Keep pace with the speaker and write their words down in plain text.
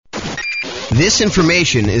This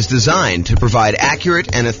information is designed to provide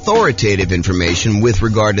accurate and authoritative information with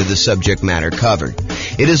regard to the subject matter covered.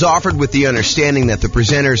 It is offered with the understanding that the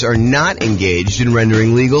presenters are not engaged in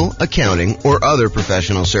rendering legal, accounting, or other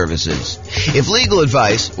professional services. If legal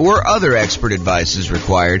advice or other expert advice is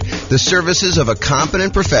required, the services of a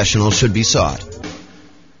competent professional should be sought.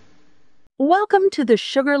 Welcome to the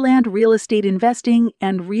Sugar Land Real Estate Investing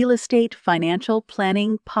and Real Estate Financial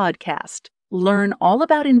Planning Podcast. Learn all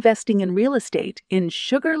about investing in real estate in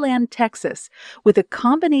Sugar Land, Texas, with a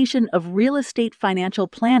combination of real estate financial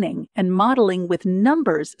planning and modeling with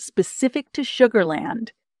numbers specific to Sugar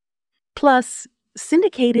Land. Plus,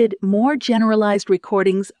 syndicated, more generalized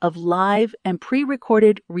recordings of live and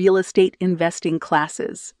pre-recorded real estate investing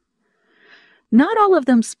classes. Not all of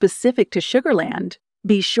them specific to Sugar Land.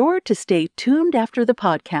 Be sure to stay tuned after the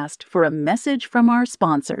podcast for a message from our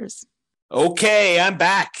sponsors. Okay, I'm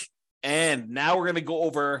back. And now we're going to go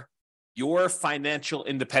over your financial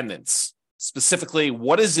independence. Specifically,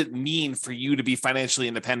 what does it mean for you to be financially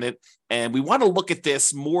independent? And we want to look at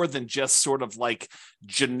this more than just sort of like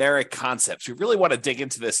generic concepts. We really want to dig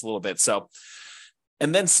into this a little bit.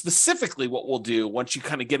 And then specifically what we'll do once you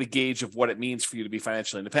kind of get a gauge of what it means for you to be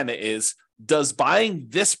financially independent is, does buying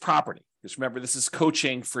this property, because remember, this is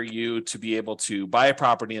coaching for you to be able to buy a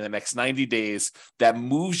property in the next 90 days that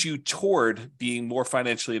moves you toward being more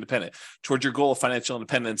financially independent, toward your goal of financial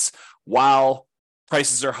independence while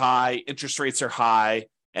prices are high, interest rates are high,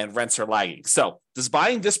 and rents are lagging. So does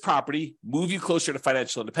buying this property move you closer to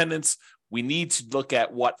financial independence? We need to look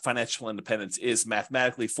at what financial independence is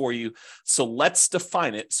mathematically for you. So let's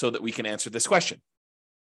define it so that we can answer this question.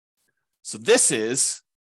 So this is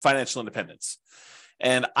financial independence.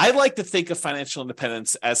 And I like to think of financial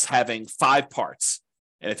independence as having 5 parts.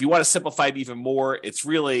 And if you want to simplify it even more, it's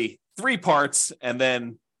really 3 parts. And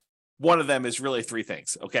then one of them is really 3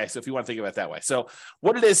 things. Okay. So if you want to think about it that way. So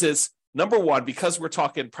what it is number one, because we're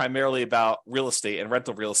talking primarily about real estate and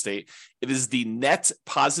rental real estate, it is the net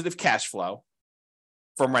positive cash flow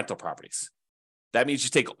from rental properties. That means you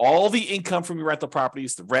take all the income from your rental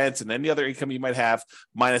properties, the rent and any other income you might have,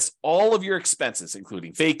 minus all of your expenses,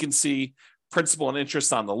 including vacancy, principal and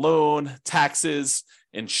interest on the loan, taxes,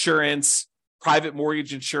 insurance, private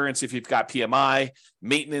mortgage insurance if you've got PMI,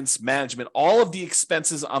 maintenance, management, all of the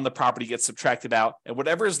expenses on the property get subtracted out. And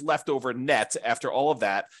whatever is left over net after all of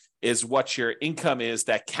that is what your income is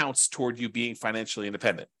that counts toward you being financially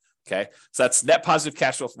independent. Okay. So that's net positive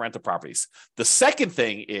cash flow from rental properties. The second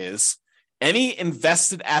thing is any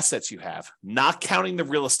invested assets you have, not counting the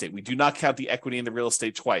real estate. We do not count the equity in the real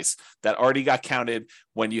estate twice. That already got counted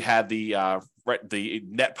when you had the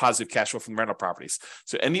net positive cash flow from rental properties.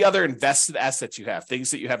 So any other invested assets you have, things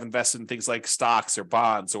that you have invested in things like stocks or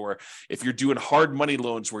bonds, or if you're doing hard money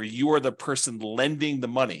loans where you are the person lending the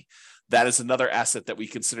money, that is another asset that we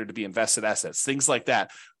consider to be invested assets. Things like that.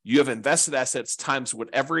 You have invested assets times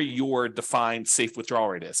whatever your defined safe withdrawal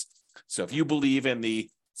rate is. So if you believe in the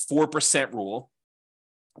 4% rule,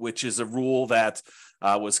 which is a rule that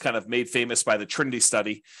was kind of made famous by the Trinity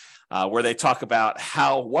study, where they talk about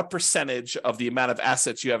what percentage of the amount of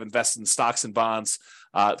assets you have invested in stocks and bonds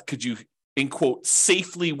could you, in quote,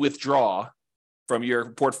 safely withdraw from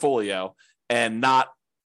your portfolio and not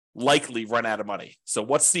likely run out of money. So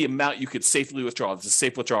what's the amount you could safely withdraw? It's a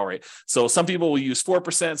safe withdrawal rate. So some people will use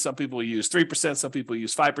 4%, some people will use 3%, some people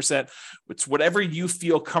use 5%. It's whatever you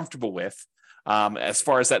feel comfortable with as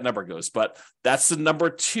far as that number goes. But that's the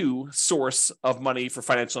number 2 source of money for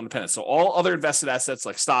financial independence. So all other invested assets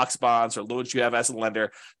like stocks, bonds, or loans you have as a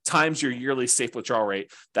lender times your yearly safe withdrawal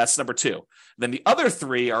rate. That's number 2. Then the other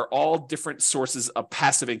 3 are all different sources of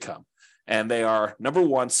passive income. And they are number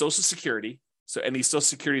 1, Social Security. So any Social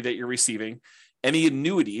Security that you're receiving, any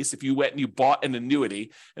annuities. If you went and you bought an annuity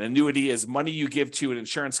is money you give to an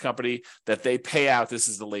insurance company that they pay out. This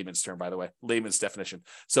is the layman's term, by the way, layman's definition.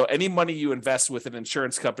 So any money you invest with an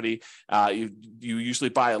insurance company, you usually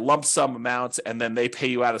buy a lump sum amount, and then they pay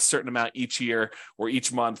you out a certain amount each year or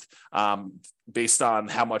each month based on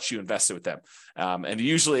how much you invested with them. And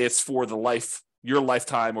usually it's for your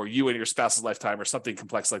lifetime or you and your spouse's lifetime or something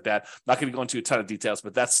complex like that. I'm not going to go into a ton of details,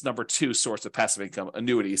 but that's number 2 source of passive income,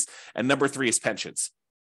 annuities. And number 3 is pensions.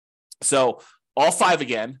 So all 5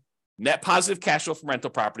 again, net positive cash flow from rental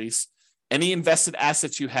properties, any invested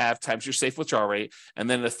assets you have times your safe withdrawal rate, and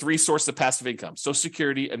then the 3 sources of passive income, Social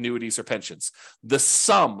Security, annuities, or pensions. The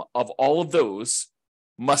sum of all of those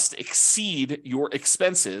must exceed your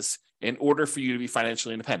expenses in order for you to be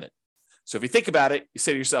financially independent. So if you think about it, you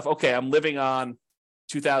say to yourself, okay, I'm living on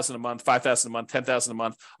 $2,000 a month, $5,000 a month, $10,000 a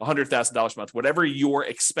month, $100,000 a month, whatever your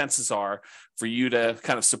expenses are for you to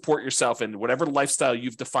kind of support yourself in whatever lifestyle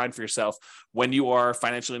you've defined for yourself when you are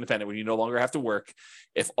financially independent, when you no longer have to work.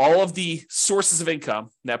 If all of the sources of income,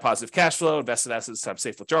 net positive cash flow, invested assets times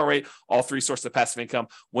safe withdrawal rate, all three sources of passive income,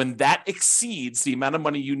 when that exceeds the amount of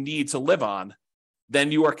money you need to live on,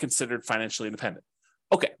 then you are considered financially independent.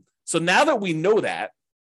 Okay, so now that we know that,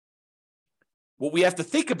 what we have to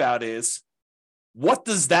think about is, what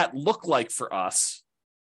does that look like for us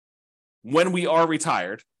when we are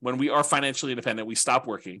retired, when we are financially independent, we stop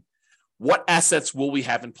working? What assets will we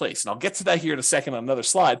have in place? And I'll get to that here in a second on another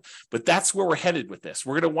slide, but that's where we're headed with this.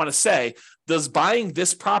 We're going to want to say, does buying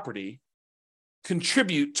this property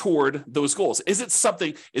contribute toward those goals? Is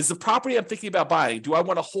the property I'm thinking about buying, do I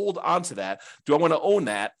want to hold on to that? Do I want to own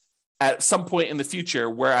that at some point in the future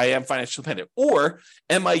where I am financially independent? Or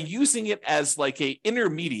am I using it as like a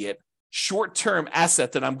intermediate short-term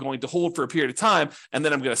asset that I'm going to hold for a period of time, and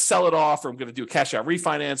then I'm going to sell it off, or I'm going to do a cash out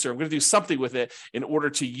refinance, or I'm going to do something with it in order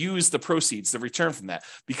to use the proceeds, the return from that,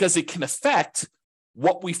 because it can affect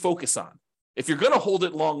what we focus on. If you're going to hold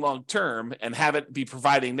it long term and have it be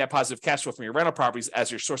providing net positive cash flow from your rental properties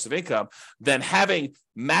as your source of income, then having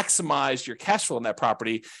maximized your cash flow in that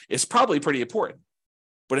property is probably pretty important.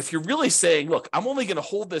 But if you're really saying, look, I'm only going to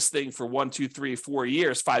hold this thing for 1, 2, 3, 4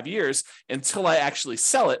 years, 5 years until I actually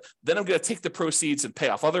sell it, then I'm going to take the proceeds and pay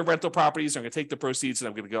off other rental properties. I'm going to take the proceeds and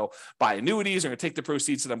I'm going to go buy annuities. I'm going to take the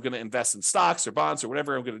proceeds and I'm going to invest in stocks or bonds or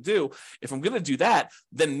whatever I'm going to do. If I'm going to do that,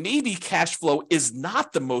 then maybe cash flow is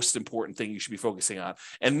not the most important thing you should be focusing on.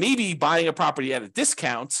 And maybe buying a property at a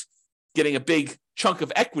discount, getting a big chunk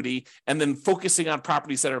of equity, and then focusing on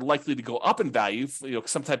properties that are likely to go up in value,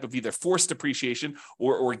 some type of either forced appreciation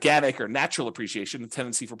or organic or natural appreciation, the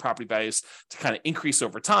tendency for property values to kind of increase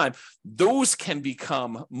over time, those can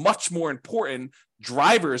become much more important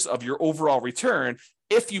drivers of your overall return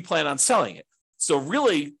if you plan on selling it. So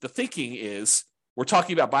really, the thinking is, we're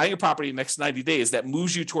talking about buying a property in the next 90 days that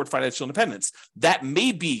moves you toward financial independence. That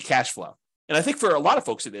may be cash flow. And I think for a lot of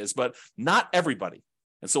folks it is, but not everybody.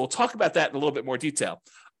 And so we'll talk about that in a little bit more detail.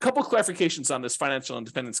 A couple of clarifications on this financial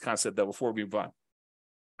independence concept, though, before we move on.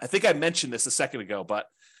 I think I mentioned this a second ago, but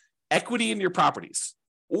equity in your properties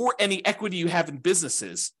or any equity you have in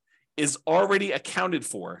businesses is already accounted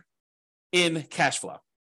for in cash flow.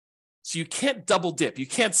 So you can't double dip. You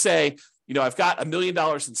can't say, I've got $1 million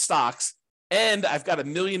in stocks and I've got $1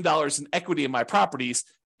 million in equity in my properties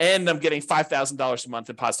and I'm getting $5,000 a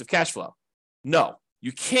month in positive cash flow. No.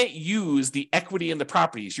 You can't use the equity in the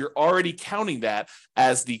properties. You're already counting that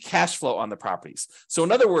as the cash flow on the properties. So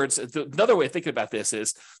in other words, another way of thinking about this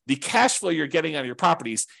is the cash flow you're getting on your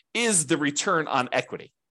properties is the return on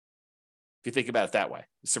equity. If you think about it that way,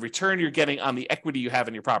 it's the return you're getting on the equity you have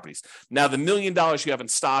in your properties. Now, the $1 million you have in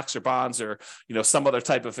stocks or bonds or some other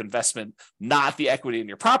type of investment, not the equity in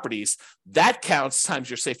your properties, that counts times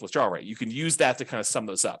your safe withdrawal rate. You can use that to kind of sum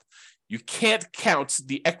those up. You can't count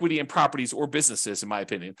the equity in properties or businesses, in my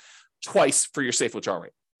opinion, twice for your safe withdrawal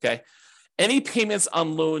rate, okay? Any payments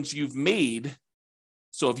on loans you've made,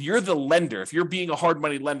 so if you're the lender, if you're being a hard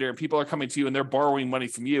money lender and people are coming to you and they're borrowing money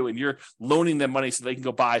from you and you're loaning them money so they can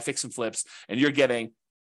go buy fix and flips and you're getting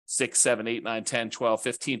 6, 7, 8, 9, 10, 12,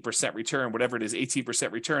 15% return, whatever it is,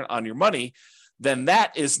 18% return on your money, then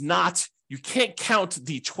that is not, you can't count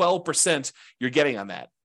the 12% you're getting on that.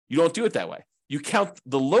 You don't do it that way. You count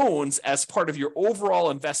the loans as part of your overall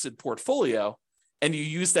invested portfolio, and you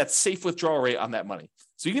use that safe withdrawal rate on that money.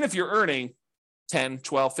 So even if you're earning 10,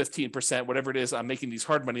 12, 15%, whatever it is on making these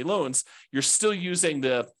hard money loans, you're still using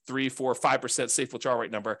the 3, 4, 5% safe withdrawal rate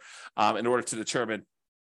number in order to determine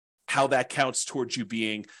how that counts towards you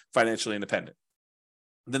being financially independent.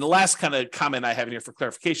 And then the last kind of comment I have in here for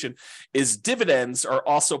clarification is dividends are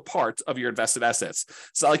also part of your invested assets.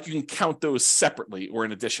 It's not like you can count those separately or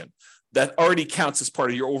in addition. That already counts as part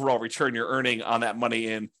of your overall return you're earning on that money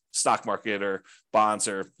in stock market or bonds,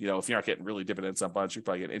 or, if you're not getting really dividends on bonds, you're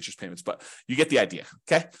probably getting interest payments, but you get the idea.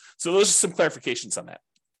 Okay. So those are some clarifications on that.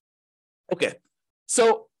 Okay.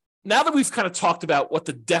 So now that we've kind of talked about what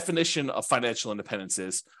the definition of financial independence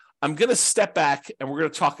is, I'm going to step back and we're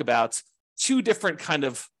going to talk about two different kind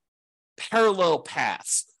of parallel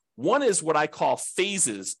paths. One is what I call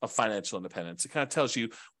phases of financial independence. It kind of tells you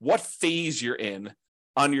what phase you're in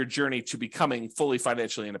on your journey to becoming fully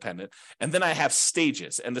financially independent. And then I have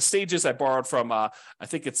stages. And the stages I borrowed from, I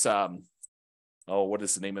think it's, what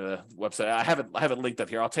is the name of the website? I have it linked up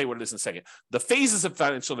here. I'll tell you what it is in a second. The phases of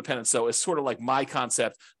financial independence, though, is sort of like my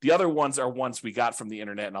concept. The other ones are ones we got from the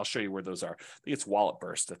internet, and I'll show you where those are. I think it's Wallet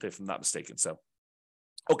Burst, if I'm not mistaken. So,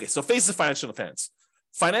 okay, so phases of financial independence.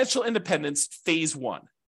 Financial independence, phase one.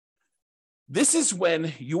 This is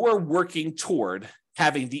when you are working toward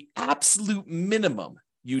having the absolute minimum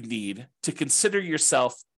you need to consider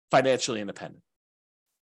yourself financially independent.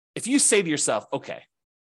 If you say to yourself, okay,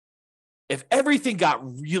 if everything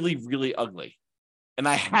got really, really ugly and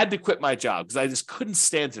I had to quit my job because I just couldn't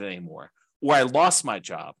stand it anymore, or I lost my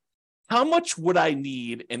job, how much would I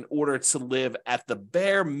need in order to live at the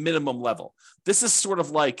bare minimum level? This is sort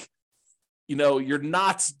of like, you're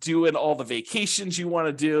not doing all the vacations you want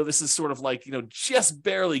to do. This is sort of like, just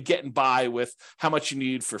barely getting by with how much you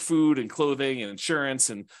need for food and clothing and insurance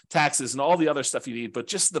and taxes and all the other stuff you need, but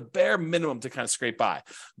just the bare minimum to kind of scrape by.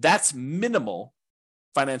 That's minimal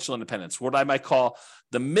financial independence, what I might call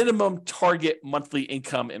the minimum target monthly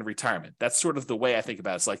income in retirement. That's sort of the way I think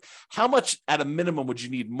about it. It's like, how much at a minimum would you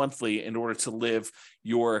need monthly in order to live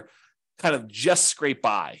your kind of just scrape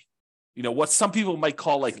by? What some people might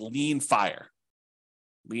call like lean financial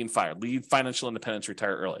independence,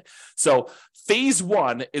 retire early. So phase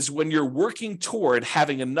one is when you're working toward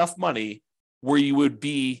having enough money where you would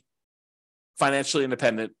be financially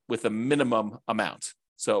independent with a minimum amount.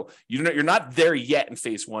 So you're not there yet in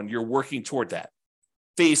phase one. You're working toward that.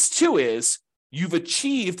 Phase two is you've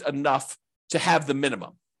achieved enough to have the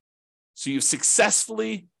minimum. So you've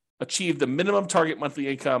successfully achieved the minimum target monthly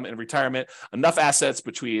income in retirement, enough assets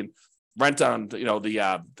between rent on,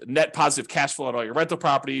 the net positive cash flow on all your rental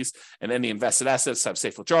properties and any invested assets, have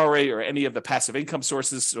safe withdrawal rate, or any of the passive income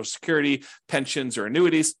sources, Social Security, pensions, or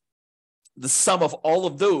annuities. The sum of all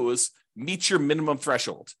of those meets your minimum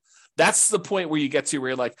threshold. That's the point where you get to where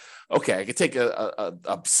you're like, okay, I can take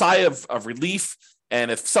a sigh of relief.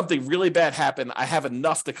 And if something really bad happened, I have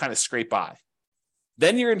enough to kind of scrape by.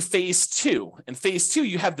 Then you're in phase two. In phase two,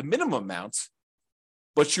 you have the minimum amount,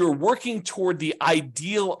 but you're working toward the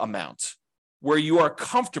ideal amount where you are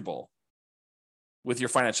comfortable with your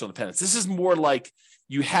financial independence. This is more like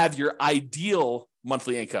you have your ideal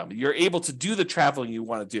monthly income. You're able to do the traveling you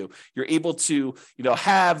want to do. You're able to,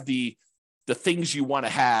 have the things you want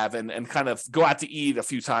to have and kind of go out to eat a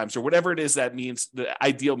few times or whatever it is that means the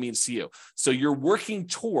ideal means to you. So you're working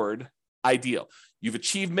toward ideal. You've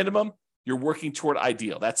achieved minimum. You're working toward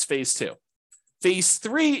ideal. That's phase two. Phase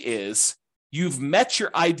three is you've met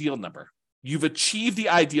your ideal number. You've achieved the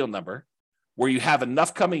ideal number where you have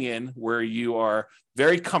enough coming in, where you are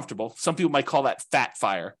very comfortable. Some people might call that fat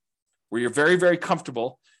fire, where you're very, very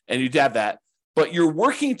comfortable and you have that, but you're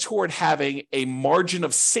working toward having a margin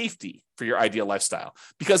of safety for your ideal lifestyle.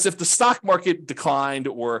 Because if the stock market declined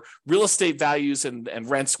or real estate values and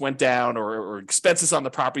rents went down or expenses on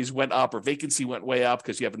the properties went up or vacancy went way up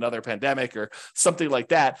because you have another pandemic or something like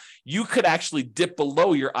that, you could actually dip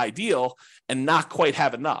below your ideal and not quite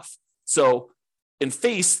have enough. So in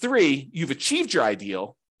phase three, you've achieved your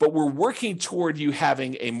ideal, but we're working toward you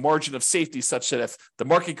having a margin of safety such that if the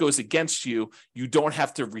market goes against you, you don't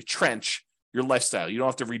have to retrench your lifestyle. You don't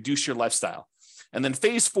have to reduce your lifestyle. And then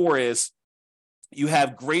phase four is you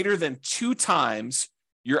have greater than 2 times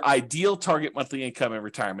your ideal target monthly income in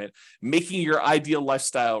retirement, making your ideal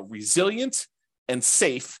lifestyle resilient and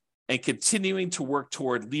safe and continuing to work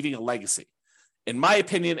toward leaving a legacy. In my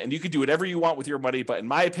opinion, and you can do whatever you want with your money, but in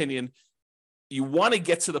my opinion, you want to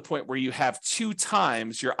get to the point where you have 2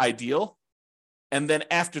 times your ideal. And then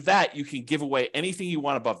after that, you can give away anything you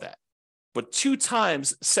want above that. But 2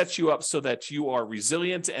 times sets you up so that you are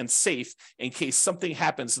resilient and safe in case something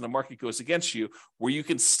happens and the market goes against you, where you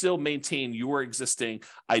can still maintain your existing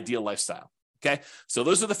ideal lifestyle. Okay. So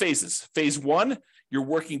those are the phases. Phase one, you're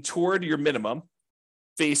working toward your minimum.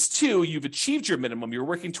 Phase two, you've achieved your minimum. You're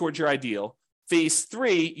working towards your ideal. Phase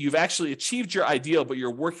three, you've actually achieved your ideal, but you're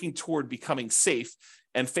working toward becoming safe.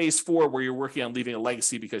 And phase four, where you're working on leaving a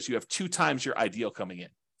legacy because you have 2 times your ideal coming in.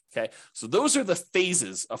 Okay, so those are the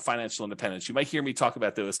phases of financial independence. You might hear me talk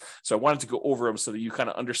about those. So I wanted to go over them so that you kind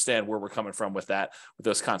of understand where we're coming from with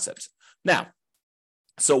those concepts. Now,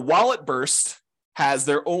 so Wallet Burst has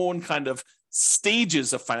their own kind of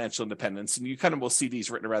stages of financial independence, and you kind of will see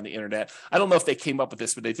these written around the internet. I don't know if they came up with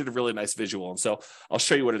this, but they did a really nice visual, and so I'll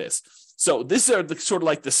show you what it is. So these are the sort of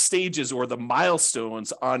like the stages or the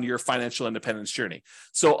milestones on your financial independence journey.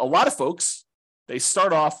 So a lot of folks, they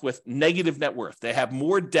start off with negative net worth. They have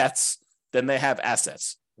more debts than they have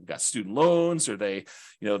assets. They've got student loans, or they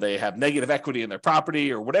have negative equity in their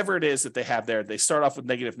property, or whatever it is that they have there. They start off with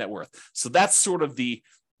negative net worth. So that's sort of the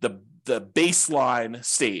baseline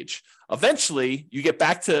stage. Eventually, you get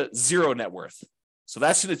back to 0 net worth. So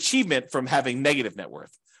that's an achievement from having negative net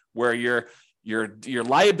worth, where your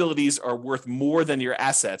liabilities are worth more than your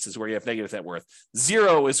assets, is where you have negative net worth.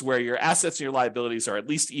 0 is where your assets and your liabilities are at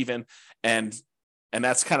least even, and And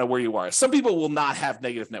that's kind of where you are. Some people will not have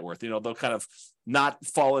negative net worth. They'll kind of not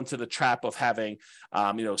fall into the trap of having,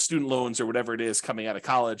 student loans or whatever it is coming out of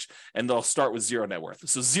college, and they'll start with zero net worth.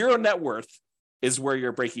 So zero net worth is where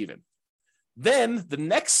you're break even. Then the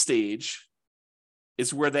next stage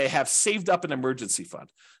is where they have saved up an emergency fund.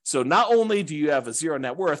 So not only do you have a zero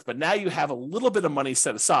net worth, but now you have a little bit of money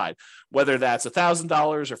set aside, whether that's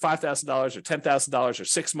 $1,000 or $5,000 or $10,000 or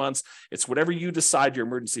 6 months. It's whatever you decide your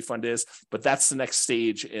emergency fund is, but that's the next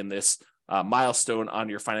stage in this milestone on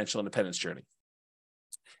your financial independence journey.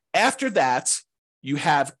 After that, you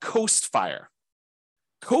have Coast Fire.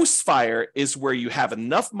 Coast Fire is where you have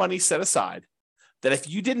enough money set aside that if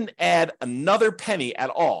you didn't add another penny at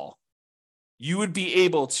all, you would be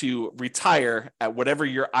able to retire at whatever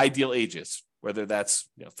your ideal age is, whether that's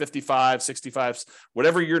 55, 65,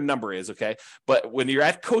 whatever your number is, okay? But when you're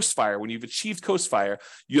at Coast Fire, when you've achieved Coast Fire,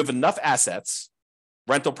 you have enough assets,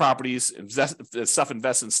 rental properties, stuff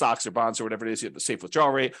invested in stocks or bonds or whatever it is, you have the safe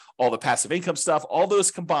withdrawal rate, all the passive income stuff, all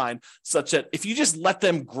those combined, such that if you just let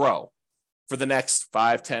them grow for the next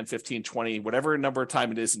 5, 10, 15, 20, whatever number of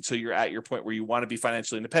time it is until you're at your point where you want to be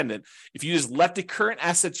financially independent, if you just let the current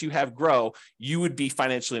assets you have grow, you would be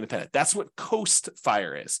financially independent. That's what Coast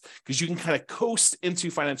Fire is, because you can kind of coast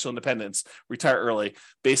into financial independence, retire early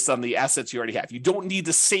based on the assets you already have. You don't need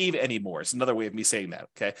to save anymore. It's another way of me saying that,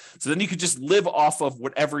 okay? So then you could just live off of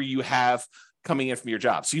whatever you have coming in from your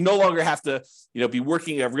job. So you no longer have to, be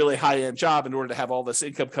working a really high-end job in order to have all this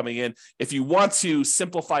income coming in. If you want to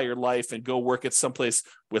simplify your life and go work at someplace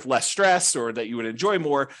with less stress or that you would enjoy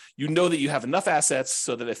more, you know that you have enough assets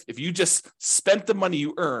so that if you just spent the money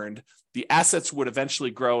you earned, the assets would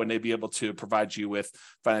eventually grow and they'd be able to provide you with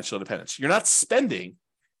financial independence. You're not spending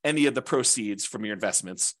any of the proceeds from your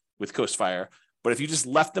investments with Coast Fire, but if you just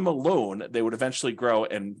left them alone, they would eventually grow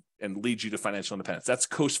and lead you to financial independence. That's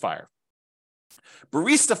Coast Fire.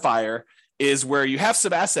 Barista Fire is where you have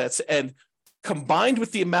some assets, and combined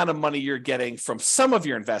with the amount of money you're getting from some of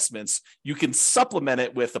your investments, you can supplement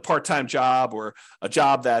it with a part-time job or a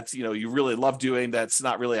job that you really love doing that's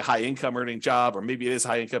not really a high income earning job, or maybe it is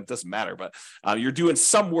high income, it doesn't matter, but you're doing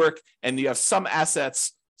some work and you have some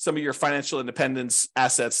assets, some of your financial independence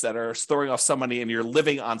assets that are throwing off some money, and you're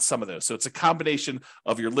living on some of those. So it's a combination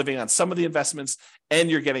of you're living on some of the investments and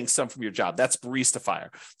you're getting some from your job. That's Barista Fire.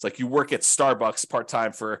 It's like you work at Starbucks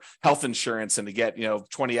part-time for health insurance and to get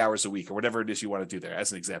 20 hours a week or whatever it is you want to do there,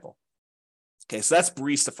 as an example. Okay, so that's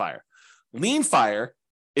Barista Fire. Lean Fire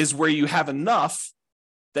is where you have enough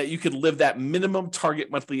that you could live that minimum target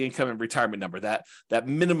monthly income and retirement number, that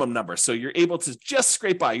minimum number. So you're able to just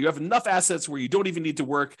scrape by. You have enough assets where you don't even need to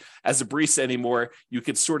work as a barista anymore. You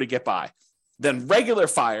could sort of get by. Then regular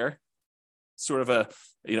Fire, sort of a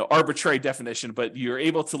arbitrary definition, but you're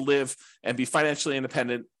able to live and be financially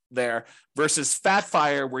independent there, versus Fat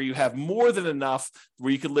Fire, where you have more than enough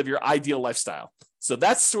where you can live your ideal lifestyle. So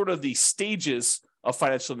that's sort of the stages of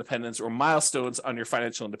financial independence or milestones on your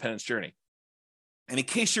financial independence journey. And in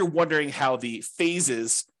case you're wondering how the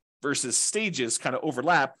phases versus stages kind of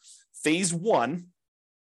overlap, phase 1,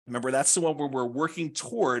 remember that's the one where we're working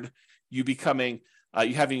toward you becoming,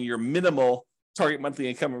 you having your minimal target monthly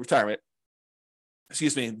income in retirement.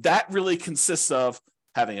 That really consists of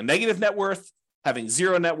having a negative net worth, having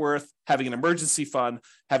zero net worth, having an emergency fund,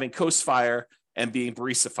 having Coast Fire, and being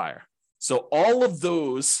Barista Fire. So all of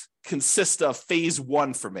those consist of phase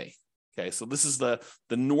 1 for me. Okay, so this is the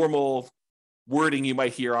normal wording you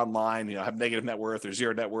might hear online, have negative net worth or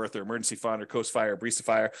zero net worth or emergency fund or Coast Fire or Barista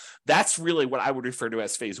Fire. That's really what I would refer to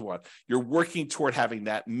as phase 1. You're working toward having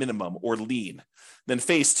that minimum or lean. Then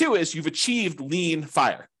phase 2 is you've achieved lean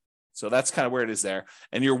fire. So that's kind of where it is there.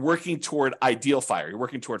 And you're working toward ideal fire. You're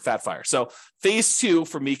working toward fat fire. So phase 2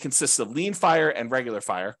 for me consists of lean fire and regular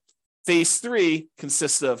fire. Phase 3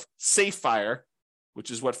 consists of safe fire,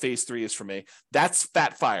 which is what phase 3 is for me. That's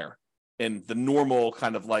fat fire in the normal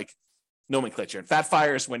kind of like nomenclature. And fat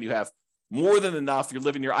fire is when you have more than enough, you're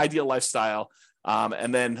living your ideal lifestyle.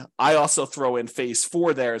 And then I also throw in phase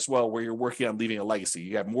 4 there as well, where you're working on leaving a legacy.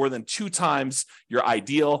 You have more than 2 times your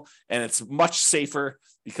ideal, and it's much safer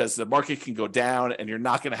because the market can go down and you're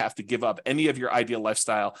not going to have to give up any of your ideal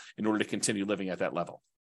lifestyle in order to continue living at that level.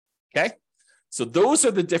 Okay. So those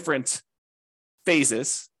are the different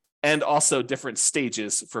phases and also different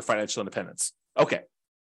stages for financial independence. Okay.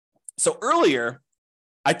 So earlier,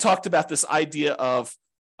 I talked about this idea of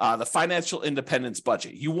the financial independence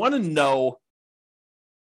budget. You want to know,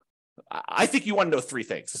 I think you want to know 3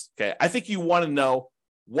 things. Okay. I think you want to know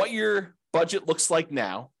what your budget looks like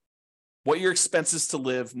now, what your expenses to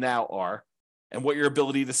live now are, and what your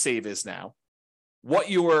ability to save is now,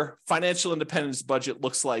 what your financial independence budget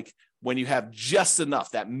looks like when you have just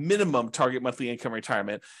enough, that minimum target monthly income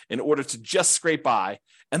retirement in order to just scrape by.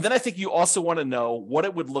 And then I think you also want to know what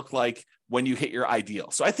it would look like when you hit your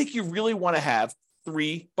ideal. So I think you really want to have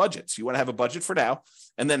 3 budgets. You want to have a budget for now.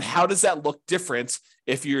 And then how does that look different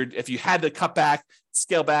if you had to cut back,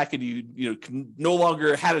 scale back, and you no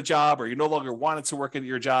longer had a job, or you no longer wanted to work at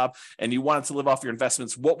your job and you wanted to live off your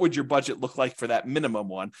investments? What would your budget look like for that minimum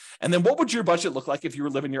one? And then what would your budget look like if you were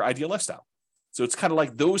living your ideal lifestyle? So it's kind of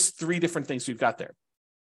like those 3 different things we've got there.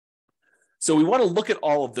 So we want to look at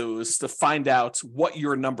all of those to find out what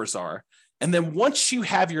your numbers are. And then once you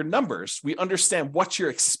have your numbers, we understand what your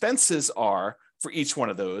expenses are for each one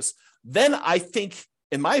of those. Then I think,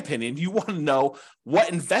 in my opinion, you want to know what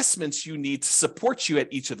investments you need to support you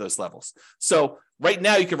at each of those levels. So right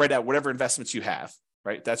now you can write out whatever investments you have,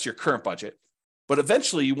 right? That's your current budget. But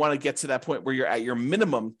eventually you want to get to that point where you're at your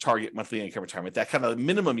minimum target monthly income retirement, that kind of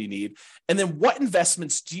minimum you need. And then what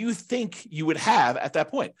investments do you think you would have at that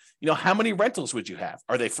point? How many rentals would you have?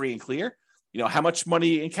 Are they free and clear? How much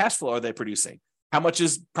money in cash flow are they producing? How much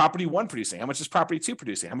is property 1 producing? How much is property 2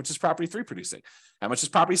 producing? How much is property 3 producing? How much is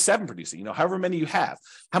property 7 producing? However many you have.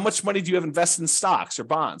 How much money do you have invested in stocks or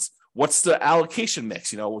bonds? What's the allocation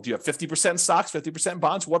mix? Do you have 50% in stocks, 50% in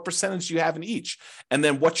bonds? What percentage do you have in each? And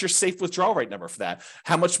then what's your safe withdrawal rate number for that?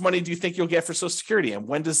 How much money do you think you'll get for Social Security? And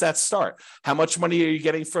when does that start? How much money are you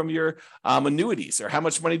getting from your annuities? Or how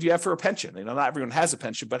much money do you have for a pension? Not everyone has a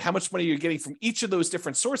pension, but how much money are you getting from each of those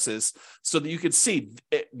different sources so that you can see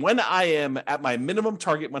when I am at my minimum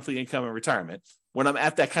target monthly income in retirement, when I'm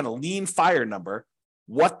at that kind of lean fire number,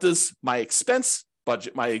 what does my expense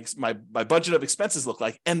budget, my budget of expenses look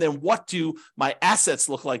like? And then what do my assets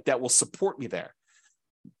look like that will support me there?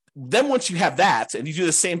 Then once you have that, and you do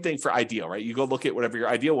the same thing for ideal, right? You go look at whatever your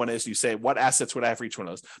ideal one is, you say, what assets would I have for each one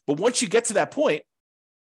of those? But once you get to that point,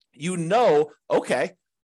 okay,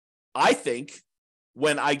 I think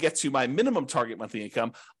when I get to my minimum target monthly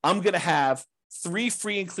income, I'm going to have 3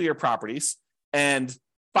 free and clear properties and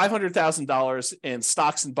 $500,000 in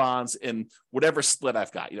stocks and bonds in whatever split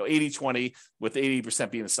I've got, 80-20 with 80%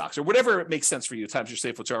 being in stocks, or whatever it makes sense for you times your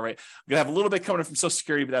safe withdrawal rate. I'm going to have a little bit coming in from Social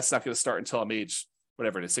Security, but that's not going to start until I'm age,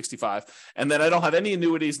 whatever it is, 65. And then I don't have any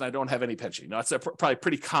annuities and I don't have any pension. That's probably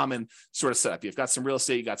pretty common sort of setup. You've got some real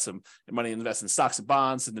estate, you got some money invested in stocks and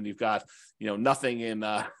bonds, and then you've got, nothing in,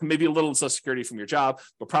 maybe a little in Social Security from your job,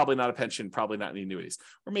 but probably not a pension, probably not any annuities,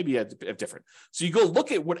 or maybe a different. So you go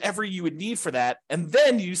look at whatever you would need for that. And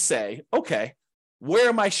then you say, okay, where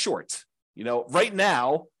am I short? Right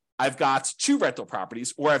now I've got 2 rental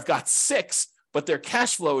properties, or I've got 6, but their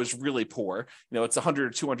cash flow is really poor. It's $100 or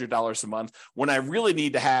 $200 a month when I really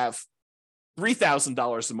need to have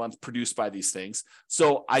 $3,000 a month produced by these things.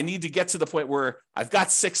 So I need to get to the point where I've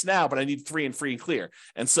got 6 now, but I need 3 and free and clear.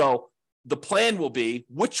 And so the plan will be,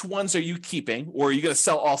 which ones are you keeping, or are you going to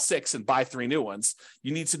sell all 6 and buy 3 new ones?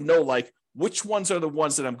 You need to know, which ones are the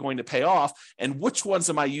ones that I'm going to pay off, and which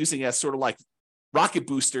ones am I using as sort of like rocket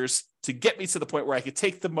boosters to get me to the point where I could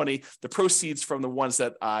take the money, the proceeds from the ones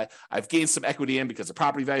that I've gained some equity in because the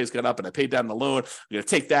property value has gone up and I paid down the loan. I'm going to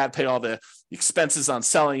take that, pay all the expenses on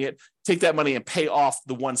selling it, take that money and pay off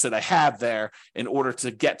the ones that I have there in order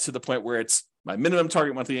to get to the point where it's my minimum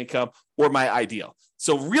target monthly income or my ideal.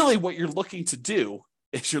 So really what you're looking to do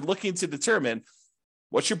is you're looking to determine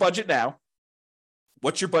what's your budget now,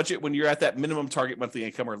 what's your budget when you're at that minimum target monthly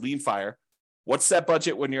income or lean fire, what's that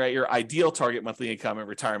budget when you're at your ideal target monthly income in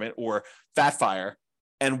retirement or fat fire,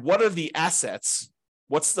 and what are the assets,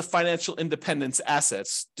 what's the financial independence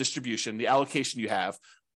assets distribution, the allocation you have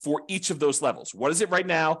for each of those levels. What is it right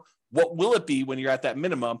now? What will it be when you're at that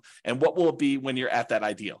minimum? And what will it be when you're at that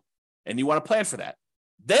ideal? And you want to plan for that.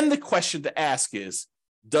 Then the question to ask is,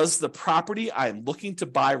 does the property I'm looking to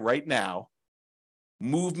buy right now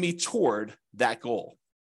move me toward that goal?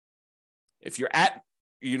 If you're at,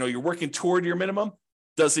 you're working toward your minimum,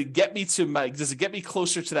 does it get me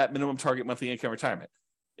closer to that minimum target monthly income retirement?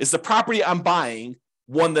 Is the property I'm buying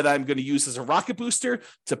one that I'm going to use as a rocket booster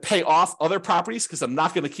to pay off other properties because I'm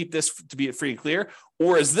not going to keep this to be free and clear?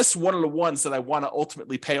 Or is this one of the ones that I want to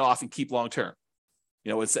ultimately pay off and keep long-term?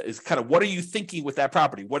 It's kind of, what are you thinking with that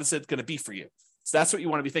property? What is it going to be for you? So that's what you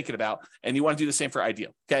want to be thinking about. And you want to do the same for ideal.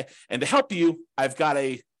 Okay. And to help you, I've got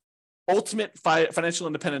a ultimate financial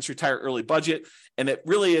independence retire early budget. And it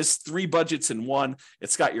really is 3 budgets in one.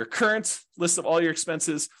 It's got your current list of all your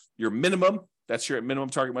expenses, your minimum, that's your minimum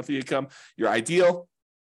target monthly income, your ideal.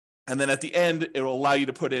 And then at the end, it will allow you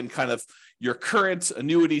to put in kind of your current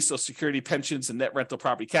annuity, Social Security, pensions, and net rental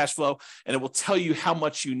property cash flow. And it will tell you how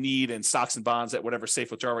much you need in stocks and bonds at whatever safe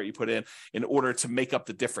withdrawal rate you put in order to make up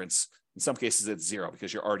the difference In some cases, it's zero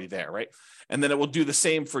because you're already there, right? And then it will do the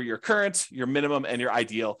same for your current, your minimum, and your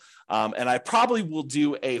ideal. And I probably will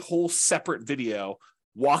do a whole separate video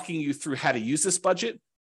walking you through how to use this budget.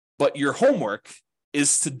 But your homework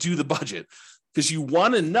is to do the budget because you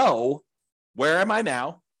want to know, where am I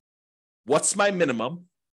now? What's my minimum?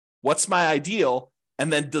 What's my ideal?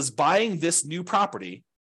 And then does buying this new property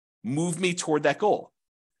move me toward that goal?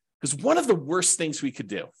 Because one of the worst things we could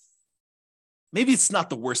do, maybe it's not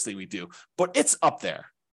the worst thing we do, but it's up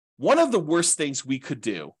there. One of the worst things we could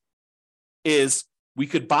do is we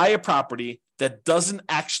could buy a property that doesn't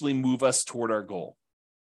actually move us toward our goal.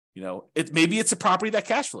 You know, maybe it's a property that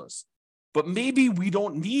cash flows, but maybe we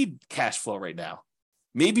don't need cash flow right now.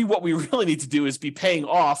 Maybe what we really need to do is be paying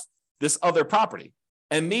off this other property.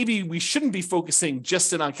 And maybe we shouldn't be focusing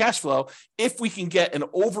just in on cash flow if we can get an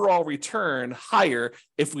overall return higher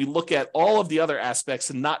if we look at all of the other aspects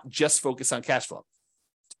and not just focus on cash flow.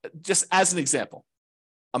 Just as an example,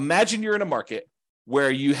 imagine you're in a market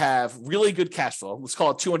where you have really good cash flow. Let's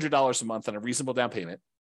call it $200 a month on a reasonable down payment.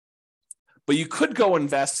 But you could go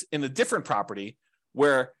invest in a different property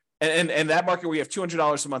where, and that market where you have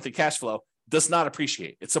 $200 a month in cash flow does not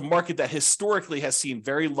appreciate. It's a market that historically has seen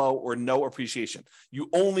very low or no appreciation. You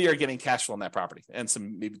only are getting cash flow on that property and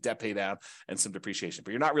some maybe debt pay down and some depreciation,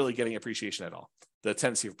 but you're not really getting appreciation at all. The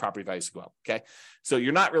tendency of property values to go up. Okay. So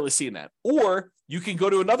you're not really seeing that. Or you can go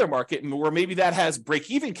to another market where maybe that has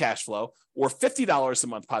break-even cash flow or $50 a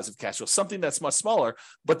month positive cash flow, something that's much smaller,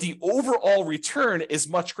 but the overall return is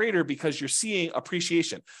much greater because you're seeing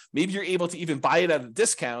appreciation. Maybe you're able to even buy it at a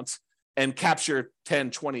discount and capture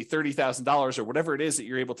 $10,000, $20,000, $30,000 or whatever it is that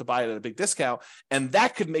you're able to buy it at a big discount. And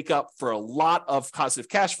that could make up for a lot of positive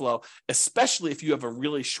cash flow, especially if you have a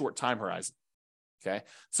really short time horizon. Okay.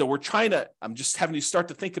 So I'm just having you start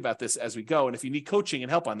to think about this as we go. And if you need coaching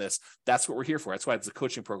and help on this, that's what we're here for. That's why it's a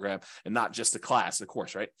coaching program and not just a class, a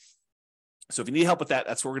course, right? So if you need help with that,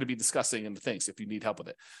 that's what we're going to be discussing in the things if you need help with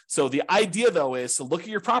it. So the idea though is to look at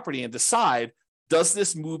your property and decide, does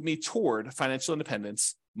this move me toward financial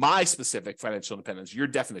independence, my specific financial independence, your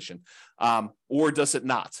definition, or does it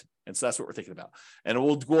not? And so that's what we're thinking about. And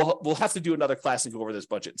we'll have to do another class and go over this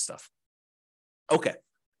budget and stuff. Okay.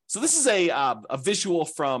 So this is a visual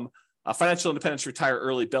from Financial Independence Retire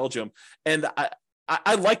Early Belgium, and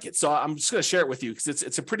I like it. So I'm just going to share it with you because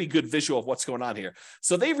it's a pretty good visual of what's going on here.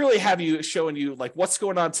 So they really have you showing you like what's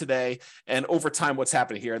going on today and over time what's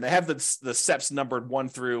happening here. And they have the steps numbered 1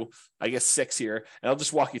 through, I guess, 6 here. And I'll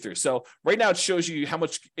just walk you through. So right now it shows you how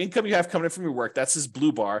much income you have coming in from your work. That's this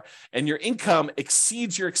blue bar. And your income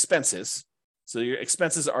exceeds your expenses. So your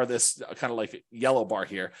expenses are this kind of like yellow bar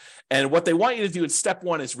here. And what they want you to do in step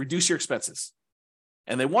 1 is reduce your expenses.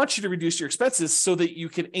 And they want you to reduce your expenses so that you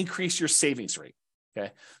can increase your savings rate.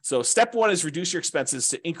 Okay. So step 1 is reduce your expenses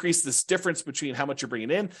to increase this difference between how much you're bringing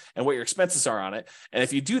in and what your expenses are on it. And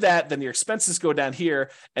if you do that, then your expenses go down here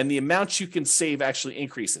and the amount you can save actually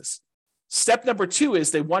increases. Step number 2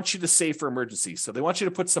 is they want you to save for emergencies. So they want you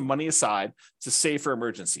to put some money aside to save for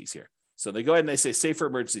emergencies here. So they go ahead and they say save for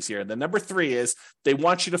emergencies here. And then number 3 is they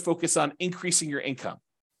want you to focus on increasing your income.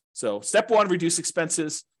 So step 1, reduce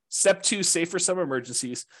expenses. Step 2, save for some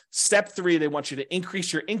emergencies. Step 3, they want you to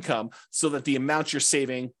increase your income so that the amount you're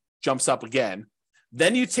saving jumps up again.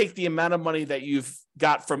 Then you take the amount of money that you've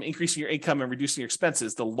got from increasing your income and reducing your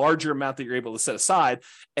expenses, the larger amount that you're able to set aside,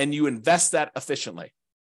 and you invest that efficiently.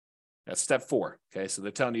 That's step 4. Okay, so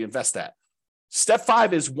they're telling you invest that. Step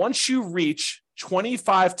 5 is once you reach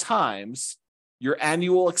 25 times your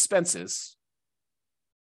annual expenses,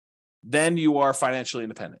 then you are financially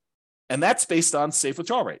independent. And that's based on safe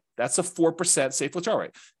withdrawal rate. That's a 4% safe withdrawal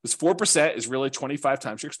rate because 4% is really 25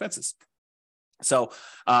 times your expenses. So,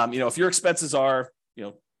 if your expenses are,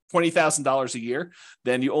 $20,000 a year,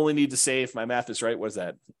 then you only need to save, my math is right, what is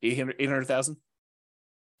that, 800,000?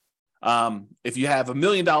 If you have $1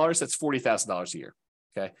 million, that's $40,000 a year.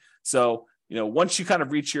 Okay. So, once you kind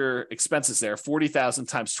of reach your expenses there, 40,000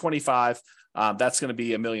 times 25, that's going to be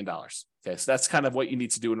 $1 million. Okay, so that's kind of what you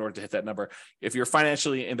need to do in order to hit that number. If you're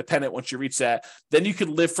financially independent, once you reach that, then you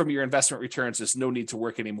can live from your investment returns. There's no need to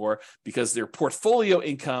work anymore because their portfolio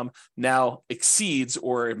income now exceeds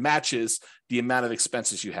or matches the amount of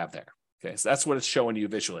expenses you have there. Okay, so that's what it's showing you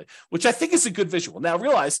visually, which I think is a good visual. Now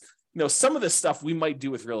realize, some of this stuff we might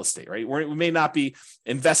do with real estate, right? We may not be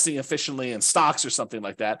investing efficiently in stocks or something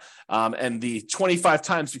like that. And the 25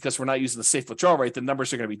 times, because we're not using the safe withdrawal rate, the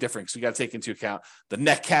numbers are going to be different. So we got to take into account the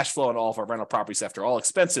net cash flow on all of our rental properties after all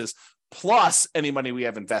expenses, plus any money we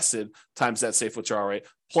have invested times that safe withdrawal rate,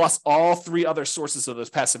 plus all three other sources of those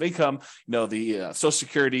passive income, the Social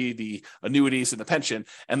Security, the annuities, and the pension.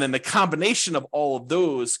 And then the combination of all of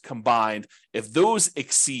those combined, if those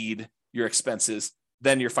exceed your expenses,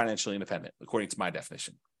 then you're financially independent, according to my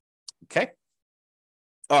definition. Okay?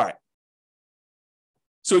 All right.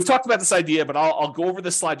 So we've talked about this idea, but I'll go over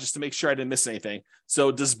this slide just to make sure I didn't miss anything.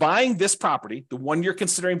 So does buying this property, the one you're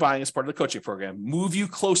considering buying as part of the coaching program, move you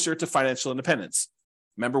closer to financial independence?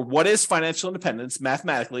 Remember, what is financial independence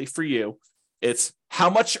mathematically for you? It's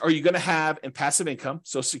how much are you going to have in passive income,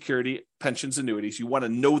 Social Security, pensions, annuities. You want to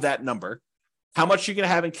know that number. How much you're going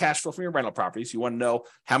to have in cash flow from your rental properties. You want to know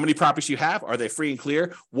how many properties you have. Are they free and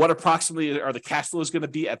clear? What approximately are the cash flows going to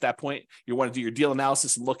be at that point? You want to do your deal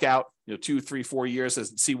analysis and look out 2, 3, 4 years and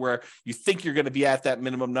see where you think you're going to be at that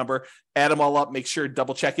minimum number. Add them all up, make sure,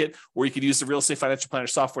 double check it, or you could use the Real Estate Financial Planner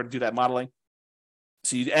software to do that modeling.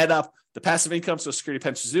 So you add up the passive income, Social Security,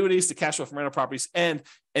 pensions, annuities, the cash flow from rental properties, and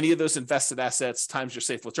any of those invested assets times your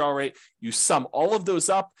safe withdrawal rate. You sum all of those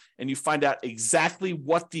up and you find out exactly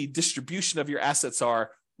what the distribution of your assets are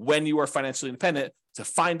when you are financially independent to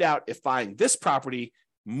find out if buying this property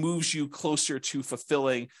moves you closer to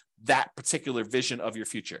fulfilling that particular vision of your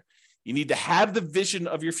future. You need to have the vision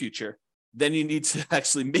of your future. Then you need to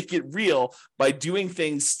actually make it real by doing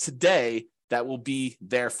things today that will be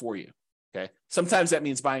there for you. Okay. Sometimes that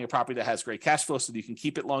means buying a property that has great cash flow so that you can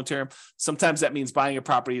keep it long term. Sometimes that means buying a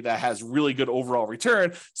property that has really good overall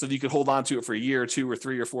return so that you could hold on to it for a year or 2 or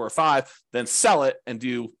 3 or 4 or 5, then sell it and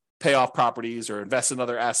do pay off properties or invest in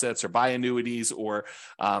other assets or buy annuities or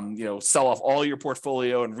sell off all your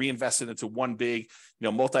portfolio and reinvest it into one big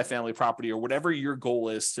multifamily property or whatever your goal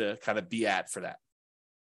is to kind of be at for that.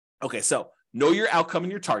 Okay, so know your outcome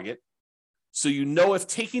and your target. So you know if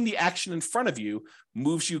taking the action in front of you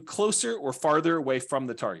moves you closer or farther away from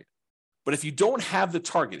the target. But if you don't have the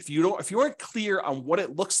target, if you aren't clear on what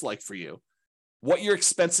it looks like for you, what your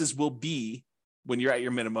expenses will be when you're at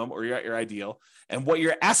your minimum or you're at your ideal, and what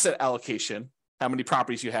your asset allocation, how many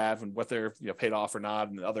properties you have and what they're paid off or not,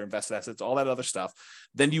 and other invested assets, all that other stuff,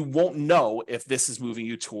 then you won't know if this is moving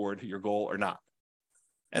you toward your goal or not.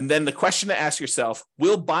 And then the question to ask yourself,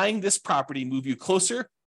 will buying this property move you closer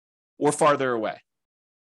or farther away?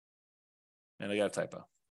 And I got a typo.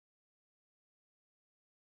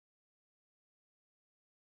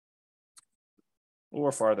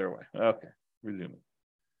 Or farther away. Okay, resuming.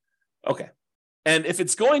 Okay. And if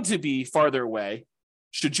it's going to be farther away,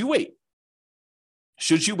 should you wait?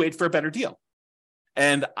 Should you wait for a better deal?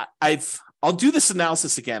 And I'll do this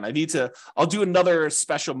analysis again. I'll do another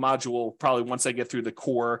special module probably once I get through the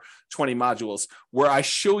core 20 modules where I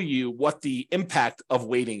show you what the impact of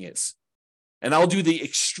waiting is. And I'll do the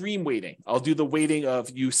extreme waiting. I'll do the waiting of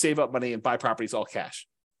you save up money and buy properties all cash.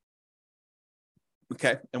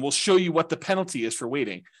 Okay. And we'll show you what the penalty is for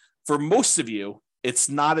waiting. For most of you, it's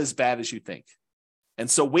not as bad as you think. And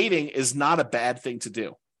so waiting is not a bad thing to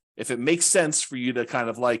do. If it makes sense for you to kind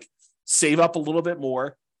of like save up a little bit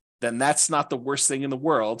more, then that's not the worst thing in the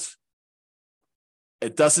world.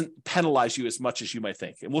 It doesn't penalize you as much as you might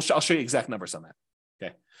think. And I'll show you exact numbers on that.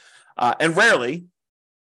 Okay. And rarely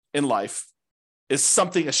in life is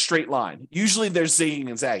something a straight line. Usually there's zigging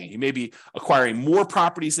and zagging. You may be acquiring more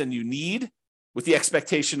properties than you need with the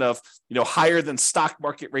expectation of, higher than stock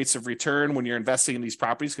market rates of return when you're investing in these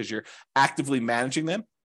properties because you're actively managing them.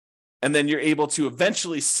 And then you're able to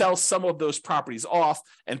eventually sell some of those properties off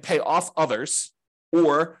and pay off others,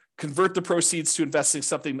 or convert the proceeds to investing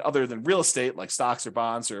something other than real estate, like stocks or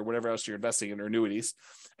bonds or whatever else you're investing in, or annuities,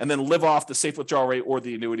 and then live off the safe withdrawal rate or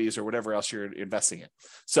the annuities or whatever else you're investing in.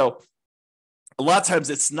 So a lot of times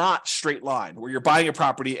it's not straight line where you're buying a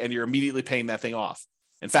property and you're immediately paying that thing off.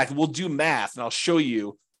 In fact, we'll do math and I'll show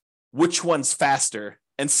you which one's faster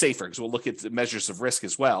and safer, because we'll look at the measures of risk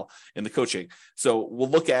as well in the coaching. So we'll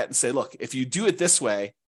look at and say, look, if you do it this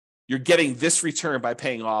way, you're getting this return by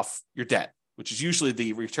paying off your debt, which is usually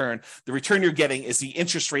the return. The return you're getting is the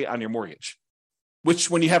interest rate on your mortgage,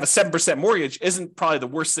 which when you have a 7% mortgage isn't probably the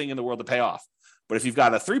worst thing in the world to pay off. But if you've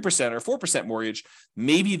got a 3% or 4% mortgage,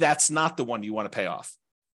 maybe that's not the one you want to pay off.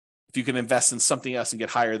 If you can invest in something else and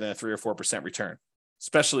get higher than a 3 or 4% return,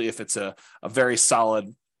 especially if it's a very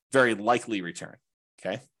solid, very likely return.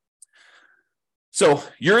 Okay. So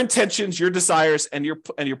your intentions, your desires, and your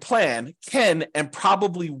plan can and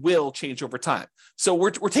probably will change over time. So we're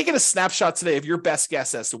taking a snapshot today of your best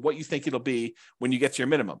guess as to what you think it'll be when you get to your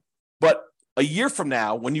minimum. But a year from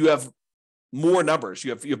now, when you have more numbers, you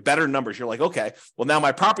have better numbers, you're like, okay, well, now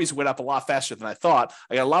my properties went up a lot faster than I thought.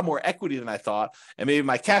 I got a lot more equity than I thought. And maybe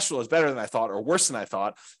my cash flow is better than I thought or worse than I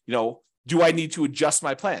thought. do I need to adjust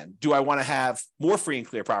my plan? Do I want to have more free and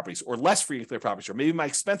clear properties or less free and clear properties? Or maybe my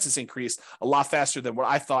expenses increased a lot faster than what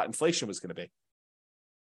I thought inflation was going to be.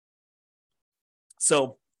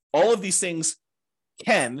 So all of these things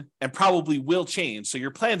can and probably will change. So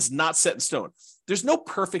your plan's not set in stone. There's no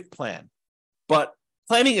perfect plan, but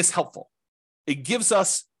planning is helpful. It gives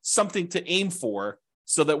us something to aim for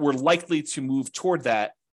so that we're likely to move toward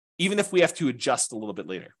that, even if we have to adjust a little bit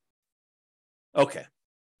later. Okay.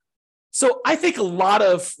 So I think a lot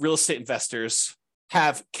of real estate investors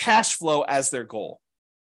have cash flow as their goal.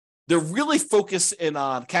 They're really focused in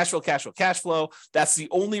on cash flow, cash flow, cash flow. That's the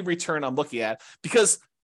only return I'm looking at, because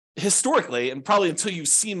historically, and probably until you've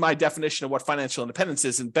seen my definition of what financial independence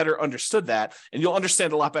is and better understood that, and you'll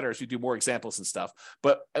understand a lot better as we do more examples and stuff.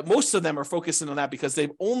 But most of them are focusing on that because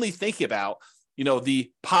they've only thinking about,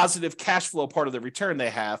 the positive cash flow part of the return they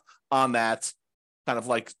have on that kind of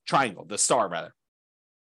like triangle, the star rather.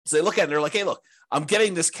 So they look at it and they're like, hey, look, I'm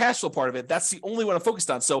getting this cash flow part of it. That's the only one I'm focused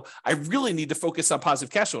on. So I really need to focus on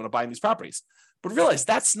positive cash flow when I'm buying these properties. But realize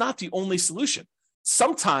that's not the only solution.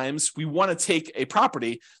 Sometimes we want to take a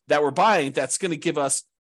property that we're buying that's going to give us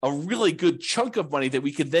a really good chunk of money that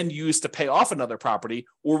we could then use to pay off another property,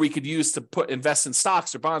 or we could use to invest in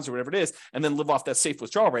stocks or bonds or whatever it is, and then live off that safe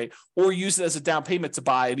withdrawal rate, or use it as a down payment to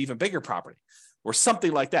buy an even bigger property or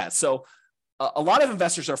something like that. So a lot of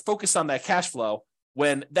investors are focused on that cash flow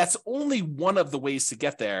when that's only one of the ways to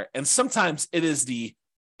get there. And sometimes it's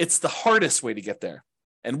the hardest way to get there.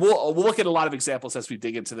 And we'll look at a lot of examples as we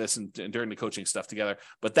dig into this and during the coaching stuff together,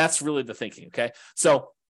 but that's really the thinking. Okay. So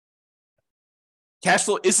cash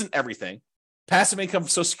flow isn't everything. Passive income from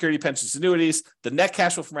Social Security, pensions, annuities, the net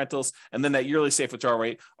cash flow from rentals, and then that yearly safe withdrawal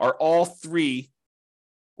rate are all 3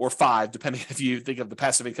 or 5, depending if you think of the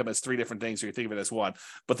passive income as 3 different things or you think of it as 1.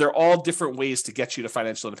 But they're all different ways to get you to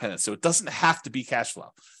financial independence. So it doesn't have to be cash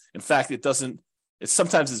flow. In fact, it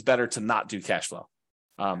sometimes is better to not do cash flow.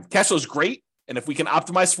 Cash flow is great. And if we can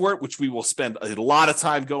optimize for it, which we will spend a lot of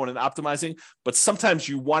time going and optimizing, but sometimes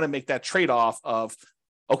you want to make that trade-off of,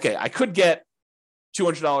 okay, I could get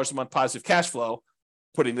 $200 a month positive cash flow,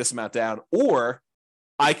 putting this amount down, or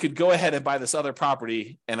I could go ahead and buy this other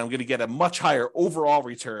property and I'm going to get a much higher overall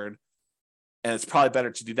return. And it's probably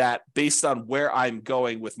better to do that based on where I'm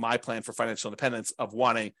going with my plan for financial independence of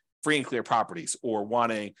wanting free and clear properties, or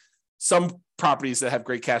wanting some properties that have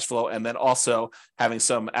great cash flow, and then also having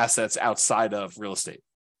some assets outside of real estate.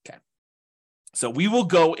 Okay. So we will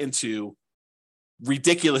go into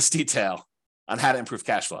ridiculous detail on how to improve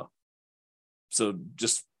cash flow. So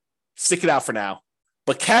just stick it out for now.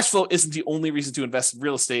 But cash flow isn't the only reason to invest in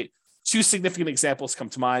real estate. 2 significant examples come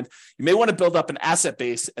to mind. You may want to build up an asset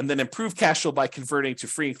base and then improve cash flow by converting to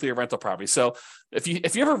free and clear rental property. So if you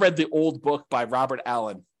ever read the old book by Robert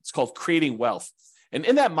Allen, it's called Creating Wealth. And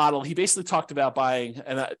in that model, he basically talked about buying,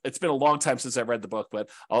 and it's been a long time since I read the book, but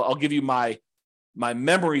I'll give you my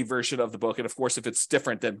memory version of the book. And of course, if it's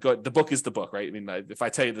different, then the book is the book, right? I mean, if I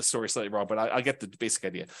tell you the story slightly wrong, but I get the basic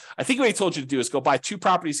idea. I think what he told you to do is go buy 2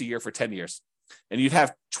 properties a year for 10 years. And you'd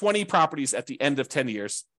have 20 properties at the end of 10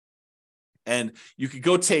 years. And you could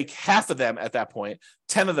go take half of them at that point,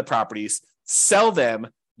 10 of the properties, sell them,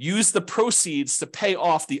 use the proceeds to pay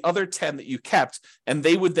off the other 10 that you kept, and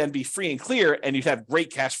they would then be free and clear, and you'd have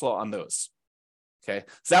great cash flow on those. Okay.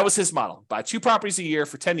 So that was his model. Buy 2 properties a year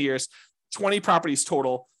for 10 years, 20 properties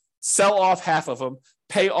total, sell off half of them,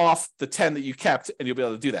 pay off the 10 that you kept, and you'll be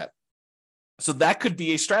able to do that. So that could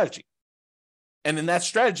be a strategy. And in that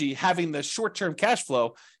strategy, having the short-term cash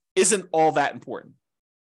flow isn't all that important.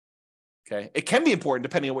 Okay. It can be important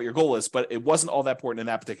depending on what your goal is, but it wasn't all that important in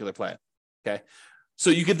that particular plan. Okay. So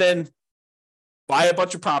you could then buy a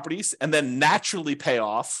bunch of properties and then naturally pay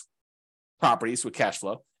off properties with cash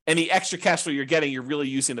flow. Any extra cash flow you're getting, you're really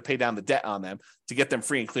using to pay down the debt on them to get them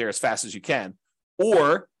free and clear as fast as you can.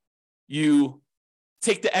 Or you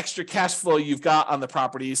take the extra cash flow you've got on the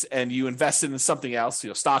properties and you invest it in something else,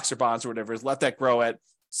 stocks or bonds or whatever, let that grow at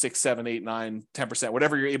 6, 7, 8, 9, 10%,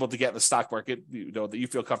 whatever you're able to get in the stock market, that you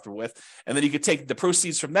feel comfortable with. And then you could take the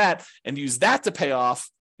proceeds from that and use that to pay off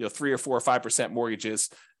 3 or 4 or 5% mortgages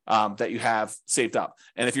that you have saved up.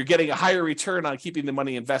 And if you're getting a higher return on keeping the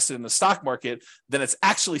money invested in the stock market, then it's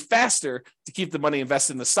actually faster to keep the money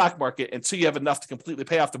invested in the stock market until you have enough to completely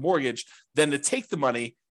pay off the mortgage than to take the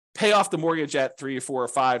money, pay off the mortgage at 3 or 4 or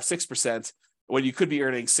 5, 6%, when you could be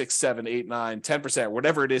earning 6, 7, 8, 9, 10%,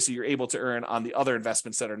 whatever it is that you're able to earn on the other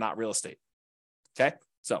investments that are not real estate. Okay.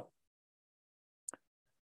 So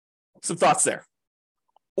some thoughts there.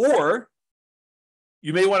 Or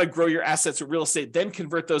you may want to grow your assets with real estate, then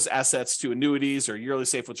convert those assets to annuities or yearly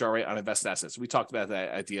safe withdrawal rate on invested assets. We talked about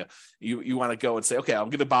that idea. You want to go and say, okay, I'm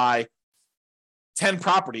going to buy 10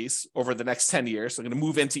 properties over the next 10 years. So I'm going to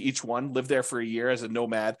move into each one, live there for a year as a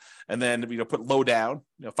nomad, and then, put low down,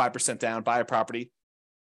 5% down, buy a property,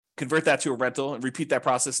 convert that to a rental, and repeat that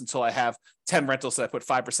process until I have 10 rentals that I put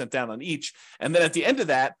 5% down on each. And then at the end of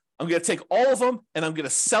that, I'm going to take all of them and I'm going to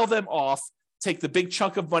sell them off, take the big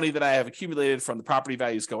chunk of money that I have accumulated from the property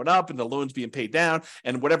values going up and the loans being paid down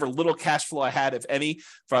and whatever little cash flow I had, if any,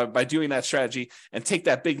 by doing that strategy, and take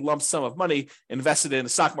that big lump sum of money, invest it in the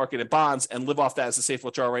stock market and bonds, and live off that as a safe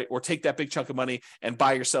withdrawal rate, or take that big chunk of money and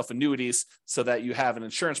buy yourself annuities so that you have an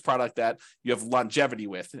insurance product that you have longevity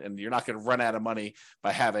with, and you're not going to run out of money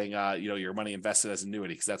by having your money invested as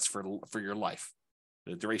annuity, because that's for your life,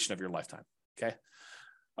 the duration of your lifetime. Okay.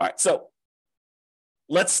 All right. So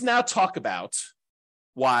let's now talk about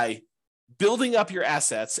why building up your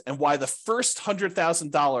assets and why the first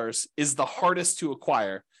 $100,000 is the hardest to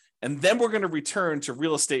acquire. And then we're going to return to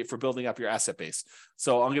real estate for building up your asset base.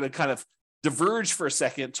 So I'm going to kind of diverge for a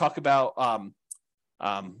second, talk about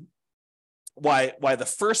why the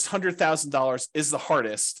first $100,000 is the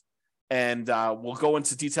hardest. And we'll go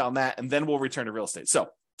into detail on that, and then we'll return to real estate. So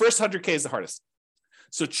first 100K is the hardest.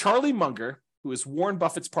 So Charlie Munger, who is Warren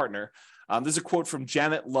Buffett's partner, there's a quote from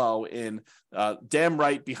Janet Lowe in Damn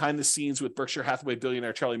Right, Behind the Scenes with Berkshire Hathaway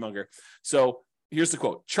billionaire Charlie Munger. So here's the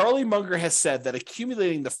quote. Charlie Munger has said that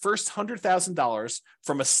accumulating the first $100,000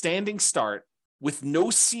 from a standing start with no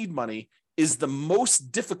seed money is the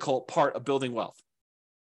most difficult part of building wealth.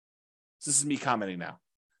 This is me commenting now.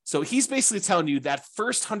 So he's basically telling you that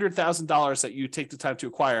first $100,000 that you take the time to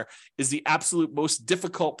acquire is the absolute most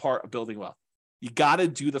difficult part of building wealth. You got to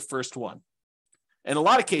do the first one. In a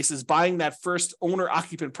lot of cases, buying that first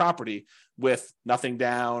owner-occupant property with nothing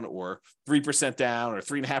down, or 3% down, or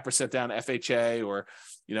 3.5% down FHA, or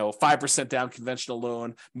 5% down conventional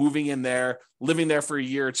loan, moving in there, living there for a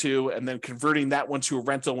year or two, and then converting that one to a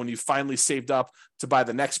rental when you finally saved up to buy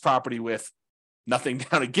the next property with nothing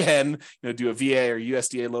down again, do a VA or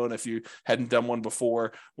USDA loan if you hadn't done one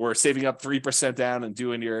before, or saving up 3% down and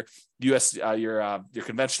doing your your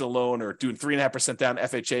conventional loan, or doing 3.5% down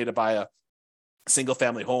FHA to buy a single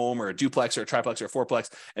family home or a duplex or a triplex or a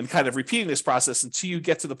fourplex, and kind of repeating this process until you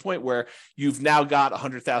get to the point where you've now got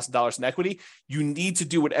 $100,000 in equity. You need to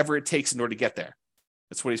do whatever it takes in order to get there.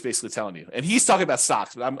 That's what he's basically telling you. And he's talking about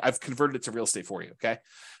stocks, but I've converted it to real estate for you. Okay.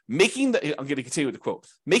 I'm going to continue with the quote.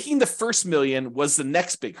 Making the first million was the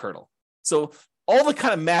next big hurdle. So all the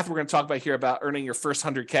kind of math we're going to talk about here about earning your first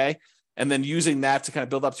 100K and then using that to kind of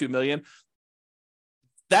build up to $1 million,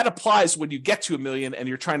 that applies when you get to $1 million and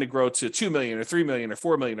you're trying to grow to 2 million or 3 million or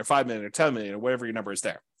 4 million or 5 million or 10 million or whatever your number is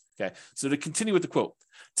there. Okay. So to continue with the quote,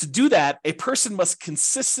 to do that, a person must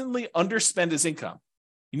consistently underspend his income.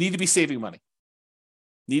 You need to be saving money.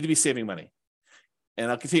 And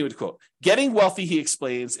I'll continue with the quote. Getting wealthy, he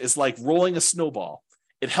explains, is like rolling a snowball.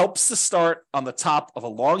 It helps to start on the top of a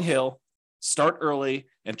long hill, start early,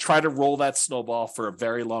 and try to roll that snowball for a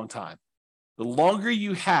very long time. The longer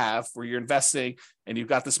you have where you're investing and you've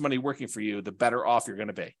got this money working for you, the better off you're going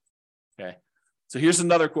to be. Okay. So here's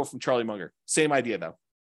another quote from Charlie Munger. Same idea though.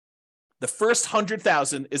 The first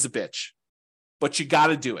 100,000 is a bitch, but you got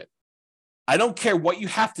to do it. I don't care what you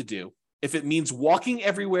have to do. If it means walking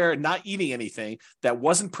everywhere and not eating anything that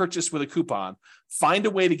wasn't purchased with a coupon, find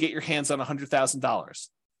a way to get your hands on $100,000.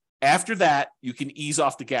 After that, you can ease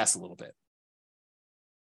off the gas a little bit.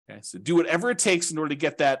 Okay. So do whatever it takes in order to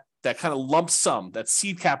get that kind of lump sum, that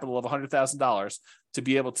seed capital of $100,000 to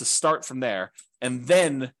be able to start from there. And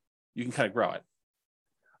then you can kind of grow it.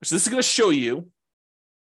 So this is going to show you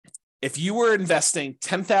if you were investing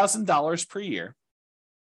 $10,000 per year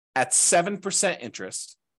at 7%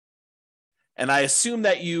 interest, and I assume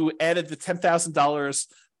that you added the $10,000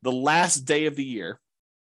 the last day of the year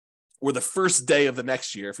or the first day of the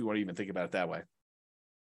next year, if you want to even think about it that way.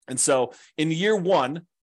 And so in year one,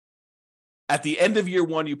 at the end of year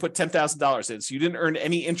one, you put $10,000 in. So you didn't earn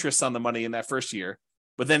any interest on the money in that first year.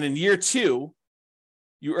 But then in year two,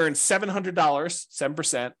 you earned $700,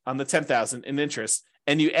 7% on the $10,000 in interest,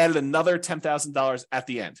 and you added another $10,000 at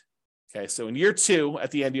the end. Okay, so in year two,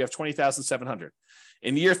 at the end, you have $20,700.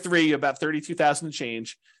 In year three, you have about $32,000 and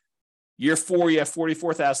change. Year four, you have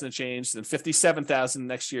 $44,000 and change, then $57,000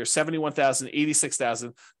 next year, $71,000,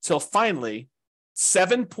 $86,000, till finally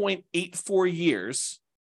 7.84 years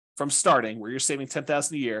from starting, where you're saving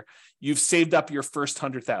 $10,000 a year, you've saved up your first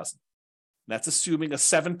 $100,000. That's assuming a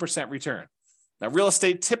 7% return. Now, real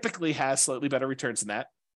estate typically has slightly better returns than that.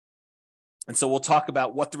 And so we'll talk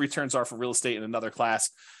about what the returns are for real estate in another class,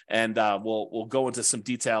 and we'll go into some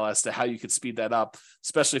detail as to how you could speed that up,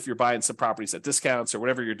 especially if you're buying some properties at discounts or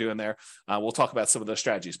whatever you're doing there. We'll talk about some of those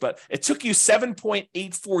strategies. But it took you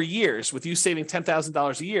 7.84 years with you saving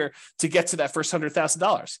 $10,000 a year to get to that first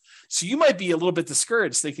 $100,000. So you might be a little bit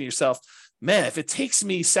discouraged, thinking to yourself, man, if it takes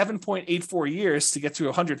me 7.84 years to get to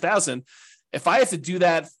 100,000, if I have to do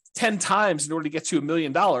that 10 times in order to get to $1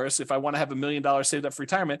 million, if I want to have $1 million saved up for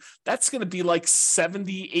retirement, that's going to be like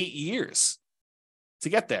 78 years to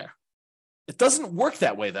get there. It doesn't work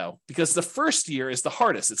that way, though, because the first year is the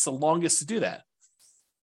hardest. It's the longest to do that.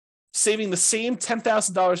 Saving the same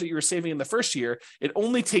 $10,000 that you were saving in the first year, it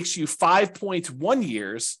only takes you 5.1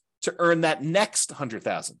 years to earn that next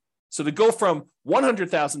 $100,000. So to go from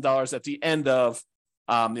 $100,000 at the end of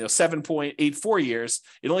 7.84 years,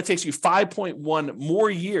 it only takes you 5.1 more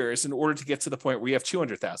years in order to get to the point where you have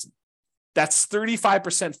 200,000. That's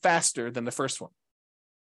 35% faster than the first one.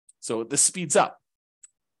 So this speeds up.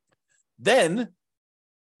 Then,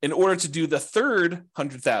 in order to do the third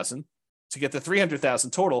 100,000, to get the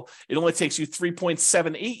 300,000 total, it only takes you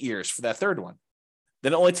 3.78 years for that third one.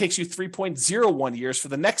 Then it only takes you 3.01 years for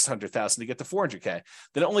the next 100,000 to get to 400K.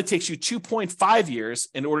 Then it only takes you 2.5 years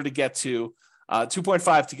in order to get to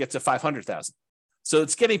 2.5 to get to 500,000. So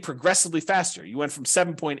it's getting progressively faster. You went from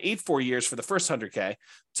 7.84 years for the first 100K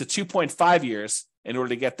to 2.5 years in order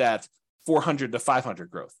to get that 400 to 500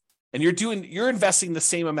 growth. And you're investing the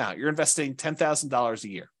same amount. You're investing $10,000 a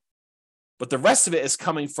year. But the rest of it is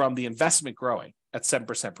coming from the investment growing at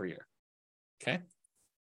 7% per year. Okay.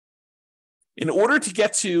 In order to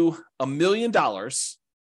get to $1 million,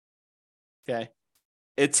 okay,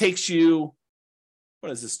 it takes you,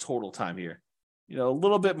 what is this total time here? A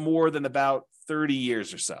little bit more than about 30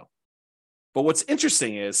 years or so. But what's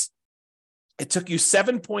interesting is it took you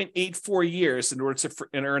 7.84 years in order to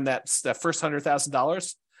earn that first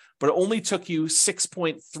 $100,000, but it only took you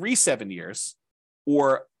 6.37 years,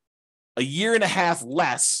 or a year and a half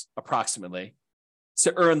less approximately,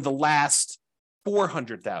 to earn the last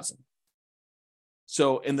 400,000.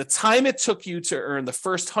 So in the time it took you to earn the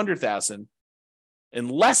first 100,000, in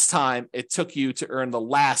less time it took you to earn the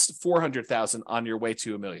last 400,000 on your way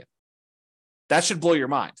to $1 million. That should blow your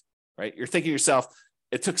mind, right? You're thinking to yourself,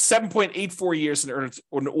 it took 7.84 years in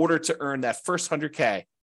order to earn that first 100K,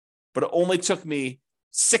 but it only took me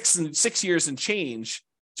 6 years and change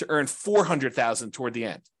to earn 400,000 toward the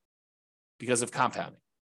end because of compounding.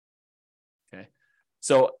 Okay.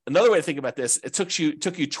 So another way to think about this, it took you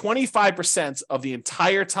 25% of the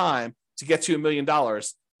entire time to get to $1 million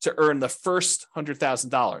to earn the first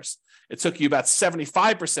 $100,000. It took you about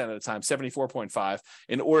 75% of the time, 74.5,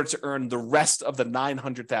 in order to earn the rest of the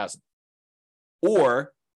 900,000.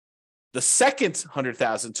 Or the second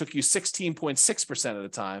 100,000 took you 16.6% of the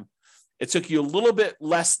time. It took you a little bit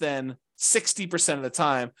less than 60% of the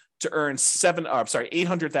time to earn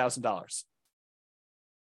 $800,000,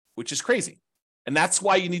 which is crazy. And that's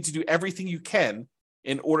why you need to do everything you can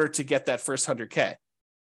in order to get that first 100K,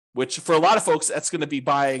 which for a lot of folks, that's going to be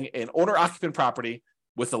buying an owner-occupant property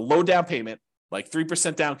with a low down payment, like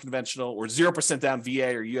 3% down conventional or 0% down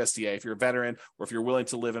VA or USDA if you're a veteran, or if you're willing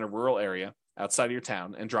to live in a rural area outside of your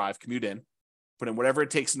town and commute in, put in whatever it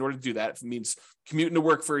takes in order to do that. If it means commuting to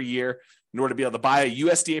work for a year in order to be able to buy a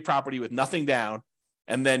USDA property with nothing down,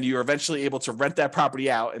 and then you're eventually able to rent that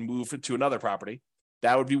property out and move to another property,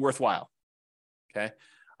 that would be worthwhile. Okay.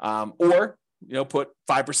 Or, put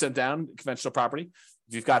 5% down conventional property.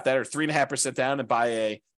 If you've got that, or 3.5% down, and buy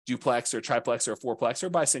a duplex or triplex or a fourplex, or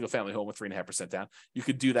buy a single family home with 3.5% down. You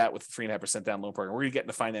could do that with the 3.5% down loan program. We're going to get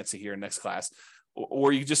into financing here in next class.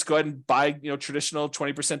 Or you just go ahead and buy, traditional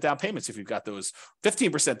 20% down payments if you've got those,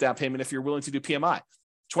 15% down payment if you're willing to do PMI,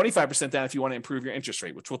 25% down if you want to improve your interest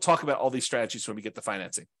rate, which we'll talk about all these strategies when we get the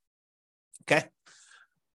financing. Okay.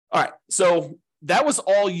 All right. So that was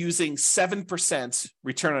all using 7%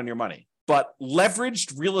 return on your money, but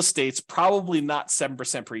leveraged real estate's probably not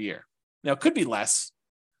 7% per year. Now, it could be less,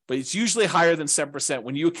 but it's usually higher than 7%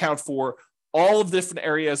 when you account for all of the different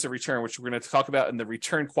areas of return, which we're going to talk about in the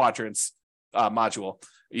return quadrants module.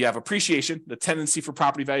 You have appreciation, the tendency for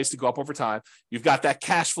property values to go up over time. You've got that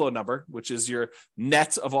cash flow number, which is your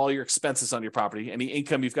net of all your expenses on your property, any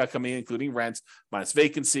income you've got coming in, including rent, minus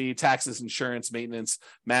vacancy, taxes, insurance, maintenance,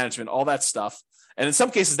 management, all that stuff. And in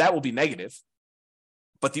some cases, that will be negative,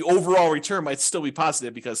 but the overall return might still be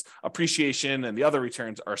positive because appreciation and the other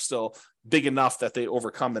returns are still big enough that they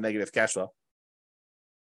overcome the negative cash flow.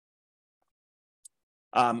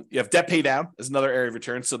 You have debt pay down is another area of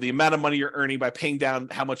return. So the amount of money you're earning by paying down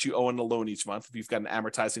how much you owe on the loan each month, if you've got an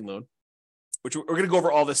amortizing loan. which we're going to go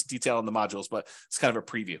over all this detail in the modules, but it's kind of a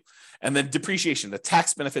preview. And then depreciation, the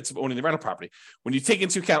tax benefits of owning the rental property. When you take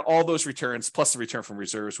into account all those returns, plus the return from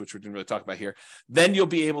reserves, which we didn't really talk about here, then you'll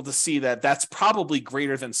be able to see that that's probably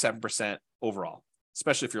greater than 7% overall,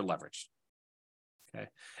 especially if you're leveraged. Okay.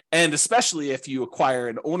 And especially if you acquire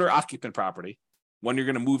an owner-occupant property, one you're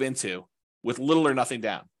going to move into with little or nothing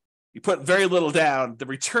down. You put very little down, the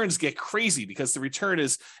returns get crazy because the return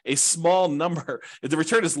is a small number. The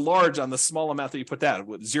return is large on the small amount that you put down,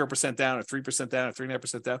 with 0% down or 3% down or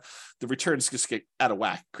 3.5% down. The returns just get out of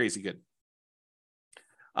whack, crazy good.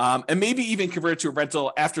 And maybe even convert it to a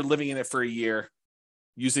rental after living in it for a year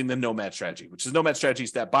using the nomad strategy, which is nomad strategy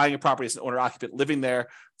is that buying a property as an owner occupant, living there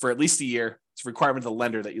for at least a year. It's a requirement of the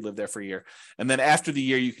lender that you live there for a year. And then after the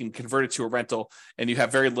year, you can convert it to a rental and you have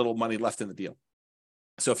very little money left in the deal.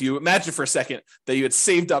 So if you imagine for a second that you had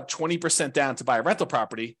saved up 20% down to buy a rental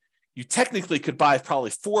property, you technically could buy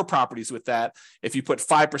probably 4 properties with that if you put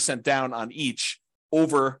 5% down on each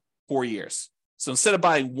over 4 years. So instead of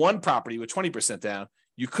buying 1 property with 20% down,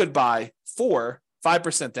 you could buy 4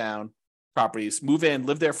 5% down properties, move in,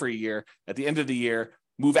 live there for a year. At the end of the year,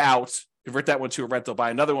 move out, convert that one to a rental,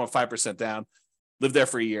 buy another one 5% down, live there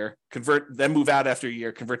for a year, convert, then move out after a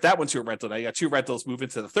year, convert that one to a rental. Now you got 2 rentals, move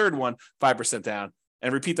into the third one, 5% down,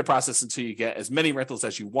 and repeat the process until you get as many rentals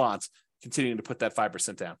as you want, continuing to put that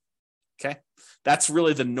 5% down. Okay. That's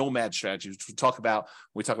really the nomad strategy, which we talk about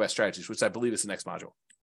when we talk about strategies, which I believe is the next module.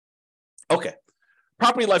 Okay.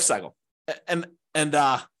 Property life cycle. And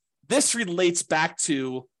this relates back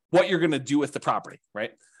to what you're going to do with the property,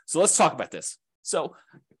 right? So let's talk about this. So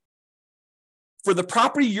for the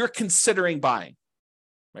property you're considering buying,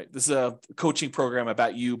 right? This is a coaching program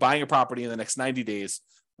about you buying a property in the next 90 days.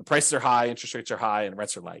 The prices are high, interest rates are high, and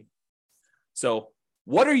rents are light. So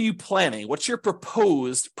what are you planning? What's your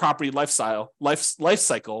proposed property life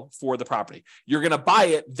cycle for the property? You're going to buy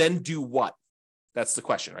it, then do what? That's the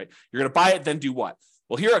question, right? You're going to buy it, then do what?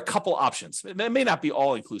 Well, here are a couple options. It may not be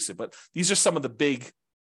all inclusive, but these are some of the big,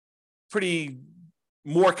 pretty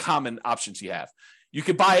more common options you have. You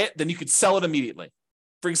could buy it, then you could sell it immediately.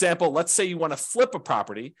 For example, let's say you want to flip a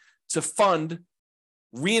property to fund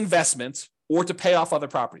reinvestment or to pay off other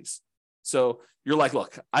properties. So you're like,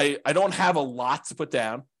 look, I don't have a lot to put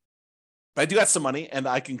down, but I do have some money and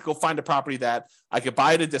I can go find a property that I could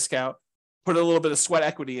buy at a discount, put a little bit of sweat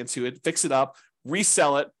equity into it, fix it up,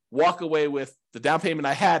 resell it, walk away with the down payment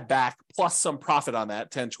I had back, plus some profit on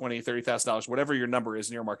that, $10,000, $20,000, $30,000, whatever your number is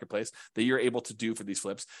in your marketplace that you're able to do for these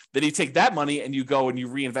flips. Then you take that money and you go and you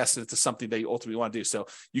reinvest it into something that you ultimately want to do. So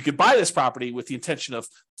you could buy this property with the intention of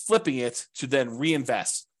flipping it to then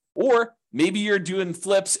reinvest. Or maybe you're doing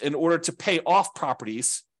flips in order to pay off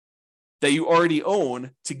properties that you already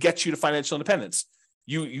own to get you to financial independence.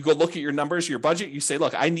 You go look at your numbers, your budget, you say,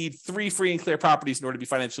 look, I need 3 free and clear properties in order to be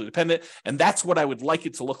financially independent. And that's what I would like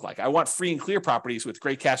it to look like. I want free and clear properties with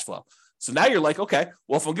great cash flow. So now you're like, okay,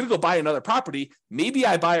 well, if I'm going to go buy another property, maybe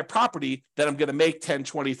I buy a property that I'm going to make $10,000,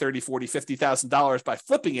 $20,000, $30,000, $40,000, $50,000 by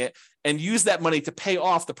flipping it and use that money to pay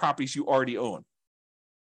off the properties you already own.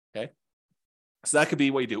 Okay. So that could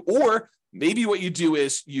be what you do. Or maybe what you do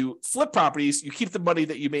is you flip properties, you keep the money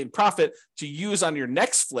that you made in profit to use on your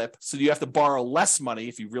next flip. So you have to borrow less money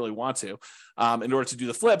if you really want to, in order to do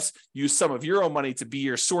the flips, use some of your own money to be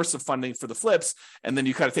your source of funding for the flips. And then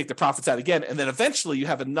you kind of take the profits out again. And then eventually you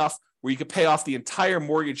have enough where you could pay off the entire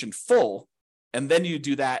mortgage in full. And then you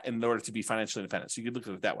do that in order to be financially independent. So you could look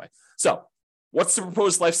at it that way. So what's the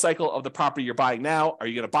proposed life cycle of the property you're buying now? Are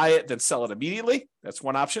you going to buy it, then sell it immediately? That's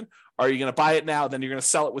one option. Are you going to buy it now, then you're going to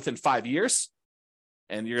sell it within 5 years?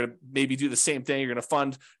 And you're going to maybe do the same thing. You're going to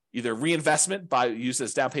fund either reinvestment by use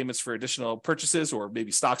as down payments for additional purchases, or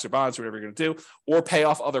maybe stocks or bonds, or whatever you're going to do, or pay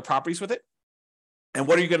off other properties with it. And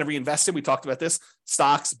what are you going to reinvest in? We talked about this: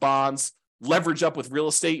 stocks, bonds, leverage up with real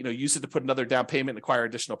estate, use it to put another down payment and acquire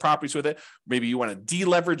additional properties with it. Maybe you want to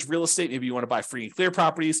deleverage real estate. Maybe you want to buy free and clear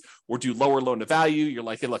properties or do lower loan to value. You're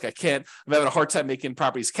like, hey, look, I'm having a hard time making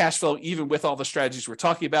properties cash flow, even with all the strategies we're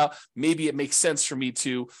talking about. Maybe it makes sense for me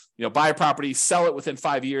to, buy a property, sell it within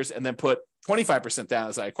 5 years, and then put 25% down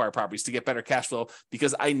as I acquire properties to get better cash flow,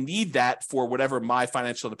 because I need that for whatever my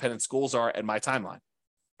financial independence goals are and my timeline.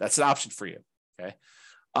 That's an option for you. Okay.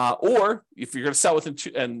 Or if you're going to sell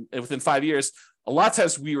within 5 years, a lot of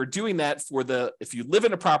times we were doing that if you live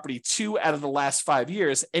in a property 2 out of the last 5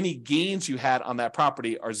 years, any gains you had on that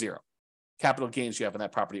property are zero. Capital gains you have on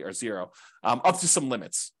that property are zero, up to some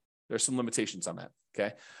limits. There's some limitations on that.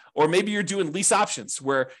 Okay. Or maybe you're doing lease options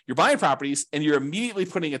where you're buying properties and you're immediately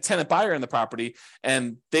putting a tenant buyer in the property,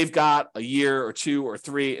 and they've got a year or 2 or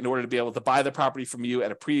 3 in order to be able to buy the property from you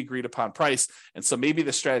at a pre-agreed upon price. And so maybe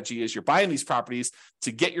the strategy is you're buying these properties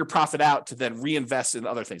to get your profit out to then reinvest in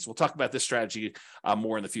other things. We'll talk about this strategy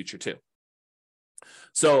more in the future too.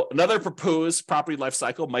 So another proposed property life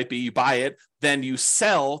cycle might be you buy it, then you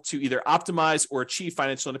sell to either optimize or achieve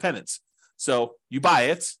financial independence. So you buy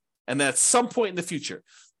it, and then at some point in the future,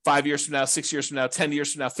 5 years from now, 6 years from now, 10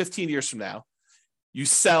 years from now, 15 years from now, you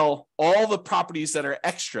sell all the properties that are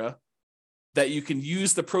extra that you can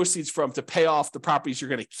use the proceeds from to pay off the properties you're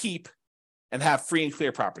going to keep and have free and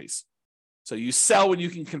clear properties. So you sell when you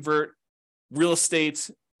can convert real estate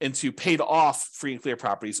into paid off free and clear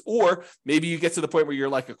properties. Or maybe you get to the point where you're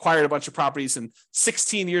like acquired a bunch of properties and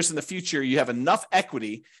 16 years in the future, you have enough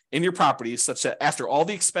equity in your properties such that after all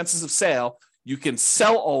the expenses of sale, you can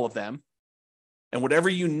sell all of them. And whatever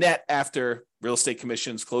you net after real estate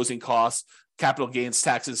commissions, closing costs, capital gains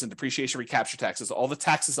taxes, and depreciation recapture taxes, all the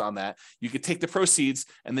taxes on that, you could take the proceeds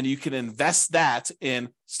and then you can invest that in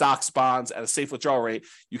stocks, bonds at a safe withdrawal rate.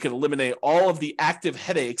 You can eliminate all of the active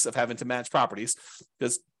headaches of having to manage properties,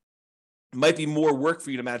 because it might be more work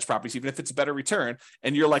for you to manage properties, even if it's a better return.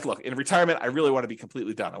 And you're like, look, in retirement, I really want to be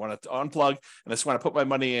completely done. I want to unplug and I just want to put my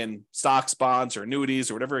money in stocks, bonds, or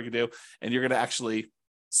annuities or whatever I can do. And you're going to actually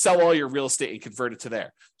sell all your real estate and convert it to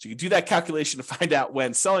there. So you can do that calculation to find out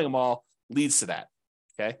when selling them all leads to that.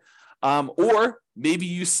 Okay. Or maybe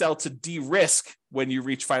you sell to de-risk when you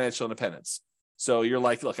reach financial independence. So you're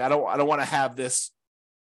like, look, I don't want to have this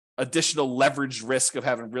additional leveraged risk of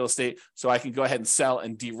having real estate, so I can go ahead and sell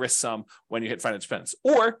and de-risk some when you hit financial independence.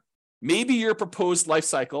 Or maybe your proposed life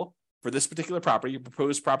cycle for this particular property, your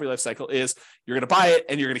proposed property life cycle is you're going to buy it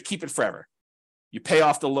and you're going to keep it forever. You pay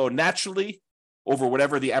off the loan naturally over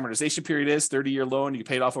whatever the amortization period is, 30-year loan, you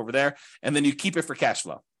pay it off over there, and then you keep it for cash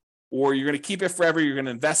flow. Or you're going to keep it forever, you're going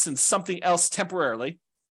to invest in something else temporarily.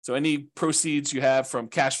 So any proceeds you have from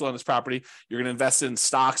cash flow on this property, you're going to invest in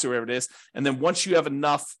stocks or whatever it is. And then once you have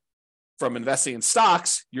enough from investing in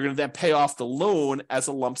stocks, you're going to then pay off the loan as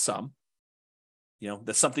a lump sum. You know,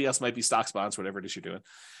 that something else might be stocks, bonds, whatever it is you're doing.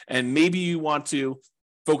 And maybe you want to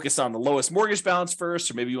focus on the lowest mortgage balance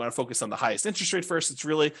first, or maybe you want to focus on the highest interest rate first. It's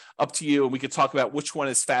really up to you. And we could talk about which one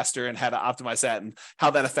is faster and how to optimize that and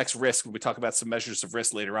how that affects risk when we talk about some measures of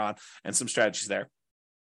risk later on and some strategies there.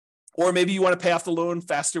 Or maybe you want to pay off the loan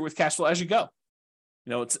faster with cash flow as you go.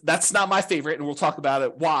 You know, that's not my favorite, and we'll talk about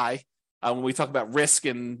it why when we talk about risk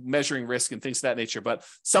and measuring risk and things of that nature. But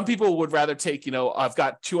some people would rather take, you know, I've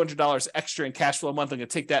got $200 extra in cash flow a month. I'm going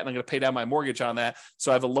to take that and I'm going to pay down my mortgage on that.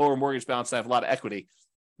 So I have a lower mortgage balance and I have a lot of equity.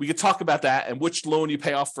 We could talk about that and which loan you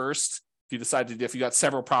pay off first. If you decide to, if you got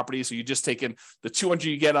several properties, or you just taking the 200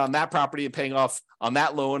 you get on that property and paying off on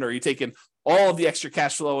that loan, or you taking all of the extra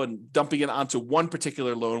cash flow and dumping it onto one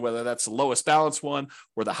particular loan, whether that's the lowest balance one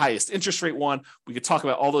or the highest interest rate one. We could talk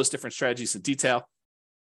about all those different strategies in detail.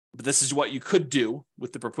 But this is what you could do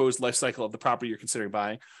with the proposed life cycle of the property you're considering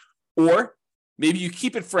buying. Or maybe you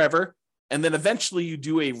keep it forever, and then eventually you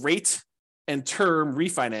do a rate and term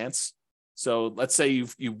refinance. So let's say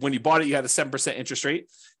you when you bought it, you had a 7% interest rate,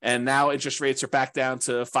 and now interest rates are back down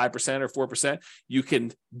to 5% or 4%. You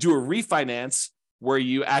can do a refinance where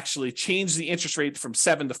you actually change the interest rate from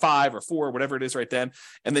 7 to 5 or 4, whatever it is right then,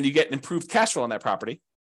 and then you get an improved cash flow on that property.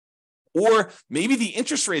 Or maybe the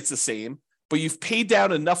interest rate's the same, but you've paid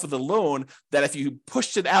down enough of the loan that if you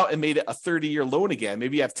pushed it out and made it a 30-year loan again,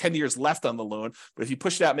 maybe you have 10 years left on the loan, but if you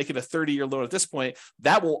push it out, make it a 30-year loan at this point,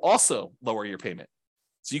 that will also lower your payment.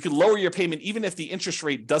 So you can lower your payment even if the interest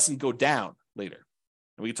rate doesn't go down later.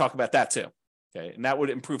 And we can talk about that too. Okay. And that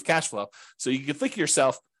would improve cash flow. So you can think to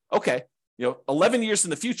yourself, okay, 11 years in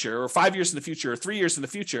the future, or 5 years in the future, or 3 years in the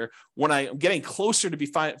future, when I'm getting closer to be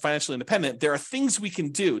financially independent, there are things we can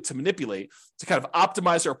do to manipulate, to kind of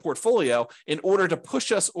optimize our portfolio in order to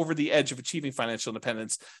push us over the edge of achieving financial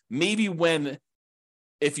independence. Maybe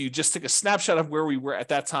if you just took a snapshot of where we were at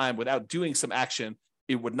that time without doing some action,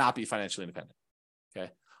 it would not be financially independent. Okay.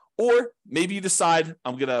 Or maybe you decide,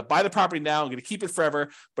 I'm going to buy the property now, I'm going to keep it forever,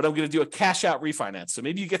 but I'm going to do a cash out refinance. So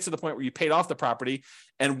maybe you get to the point where you paid off the property,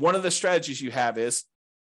 and one of the strategies you have is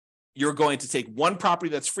you're going to take one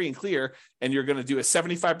property that's free and clear, and you're going to do a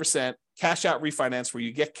 75% cash out refinance where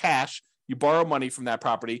you get cash, you borrow money from that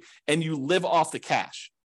property, and you live off the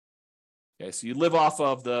cash. Okay, so you live off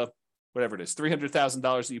of the whatever it is, $300,000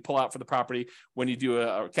 that you pull out for the property when you do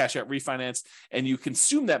a cash out refinance, and you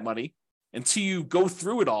consume that money until you go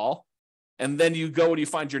through it all, and then you go and you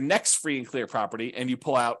find your next free and clear property, and you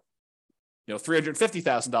pull out,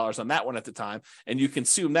 $350,000 on that one at the time, and you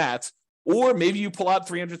consume that. Or maybe you pull out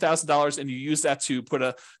 $300,000 and you use that to put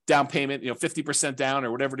a down payment, 50% down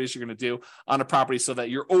or whatever it is you're going to do on a property so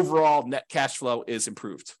that your overall net cash flow is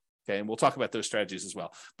improved. Okay. And we'll talk about those strategies as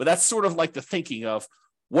well. But that's sort of like the thinking of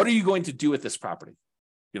what are you going to do with this property?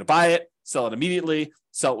 You're going to buy it, sell it immediately,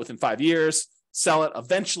 sell it within 5 years, sell it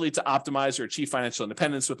eventually to optimize or achieve financial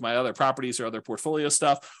independence with my other properties or other portfolio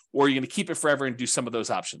stuff, or you're going to keep it forever and do some of those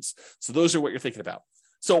options. So those are what you're thinking about.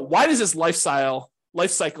 So why does this life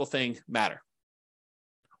cycle thing matter?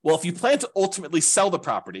 Well, if you plan to ultimately sell the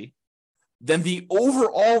property, then the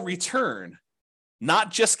overall return, not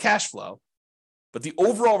just cash flow, but the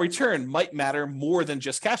overall return might matter more than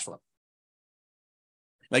just cash flow.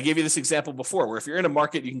 And I gave you this example before, where if you're in a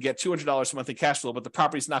market, you can get $200 a month in cash flow, but the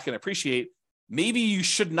property's not going to appreciate. Maybe you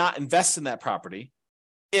should not invest in that property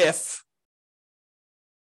if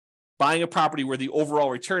buying a property where the overall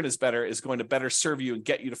return is better is going to better serve you and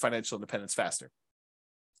get you to financial independence faster.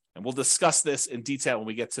 And we'll discuss this in detail when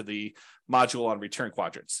we get to the module on return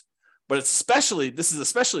quadrants. But this is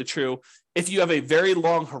especially true if you have a very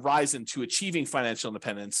long horizon to achieving financial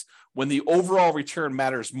independence when the overall return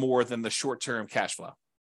matters more than the short-term cash flow.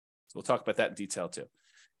 So we'll talk about that in detail too.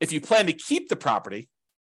 If you plan to keep the property,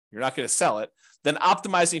 you're not going to sell it, then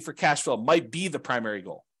optimizing for cash flow might be the primary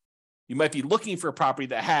goal. You might be looking for a property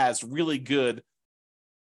that has really good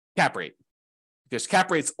cap rate, because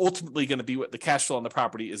cap rate's ultimately going to be what the cash flow on the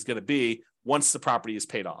property is going to be once the property is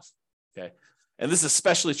paid off. Okay. And this is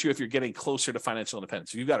especially true if you're getting closer to financial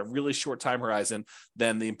independence. If you've got a really short time horizon,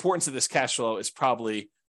 then the importance of this cash flow is probably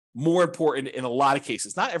more important in a lot of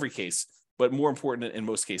cases, not every case, but more important in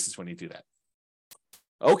most cases when you do that.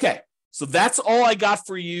 Okay. So that's all I got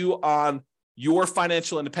for you on your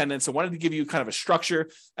financial independence. I wanted to give you kind of a structure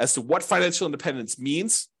as to what financial independence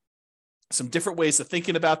means, some different ways of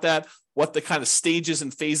thinking about that, what the kind of stages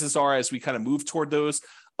and phases are as we kind of move toward those,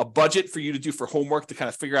 a budget for you to do for homework to kind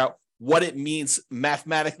of figure out what it means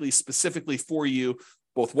mathematically, specifically for you,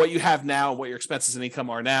 both what you have now and what your expenses and income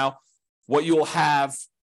are now, what you will have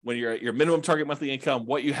when you're at your minimum target monthly income,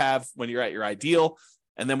 what you have when you're at your ideal.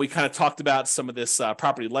 And then we kind of talked about some of this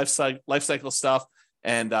property life cycle stuff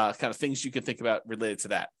and kind of things you can think about related to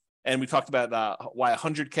that. And we talked about why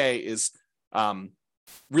 100K is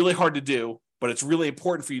really hard to do, but it's really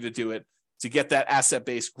important for you to do it to get that asset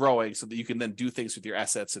base growing so that you can then do things with your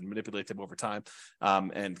assets and manipulate them over time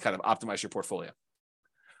and kind of optimize your portfolio.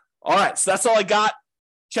 All right, so that's all I got.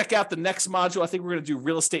 Check out the next module. I think we're going to do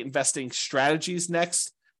real estate investing strategies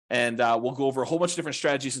next. And we'll go over a whole bunch of different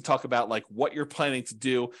strategies and talk about like what you're planning to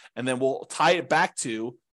do. And then we'll tie it back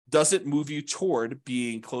to, does it move you toward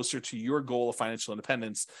being closer to your goal of financial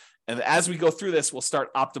independence? And as we go through this, we'll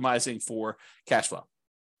start optimizing for cash flow.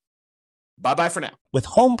 Bye-bye for now. With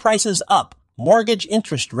home prices up, mortgage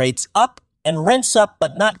interest rates up, and rents up,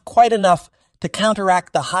 but not quite enough to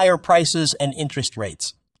counteract the higher prices and interest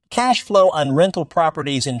rates, cash flow on rental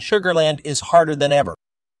properties in Sugar Land is harder than ever.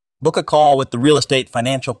 Book a call with the Real Estate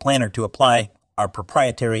Financial Planner to apply our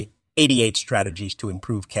proprietary 88 strategies to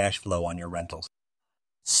improve cash flow on your rentals.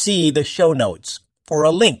 See the show notes for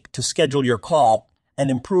a link to schedule your call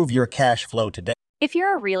and improve your cash flow today. If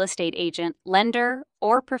you're a real estate agent, lender,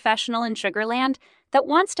 or professional in Sugar Land that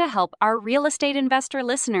wants to help our real estate investor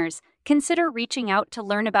listeners, consider reaching out to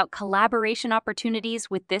learn about collaboration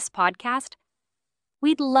opportunities with this podcast.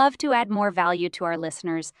 We'd love to add more value to our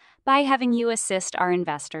listeners by having you assist our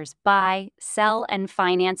investors buy, sell, and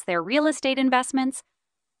finance their real estate investments.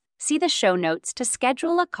 See the show notes to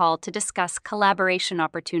schedule a call to discuss collaboration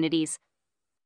opportunities.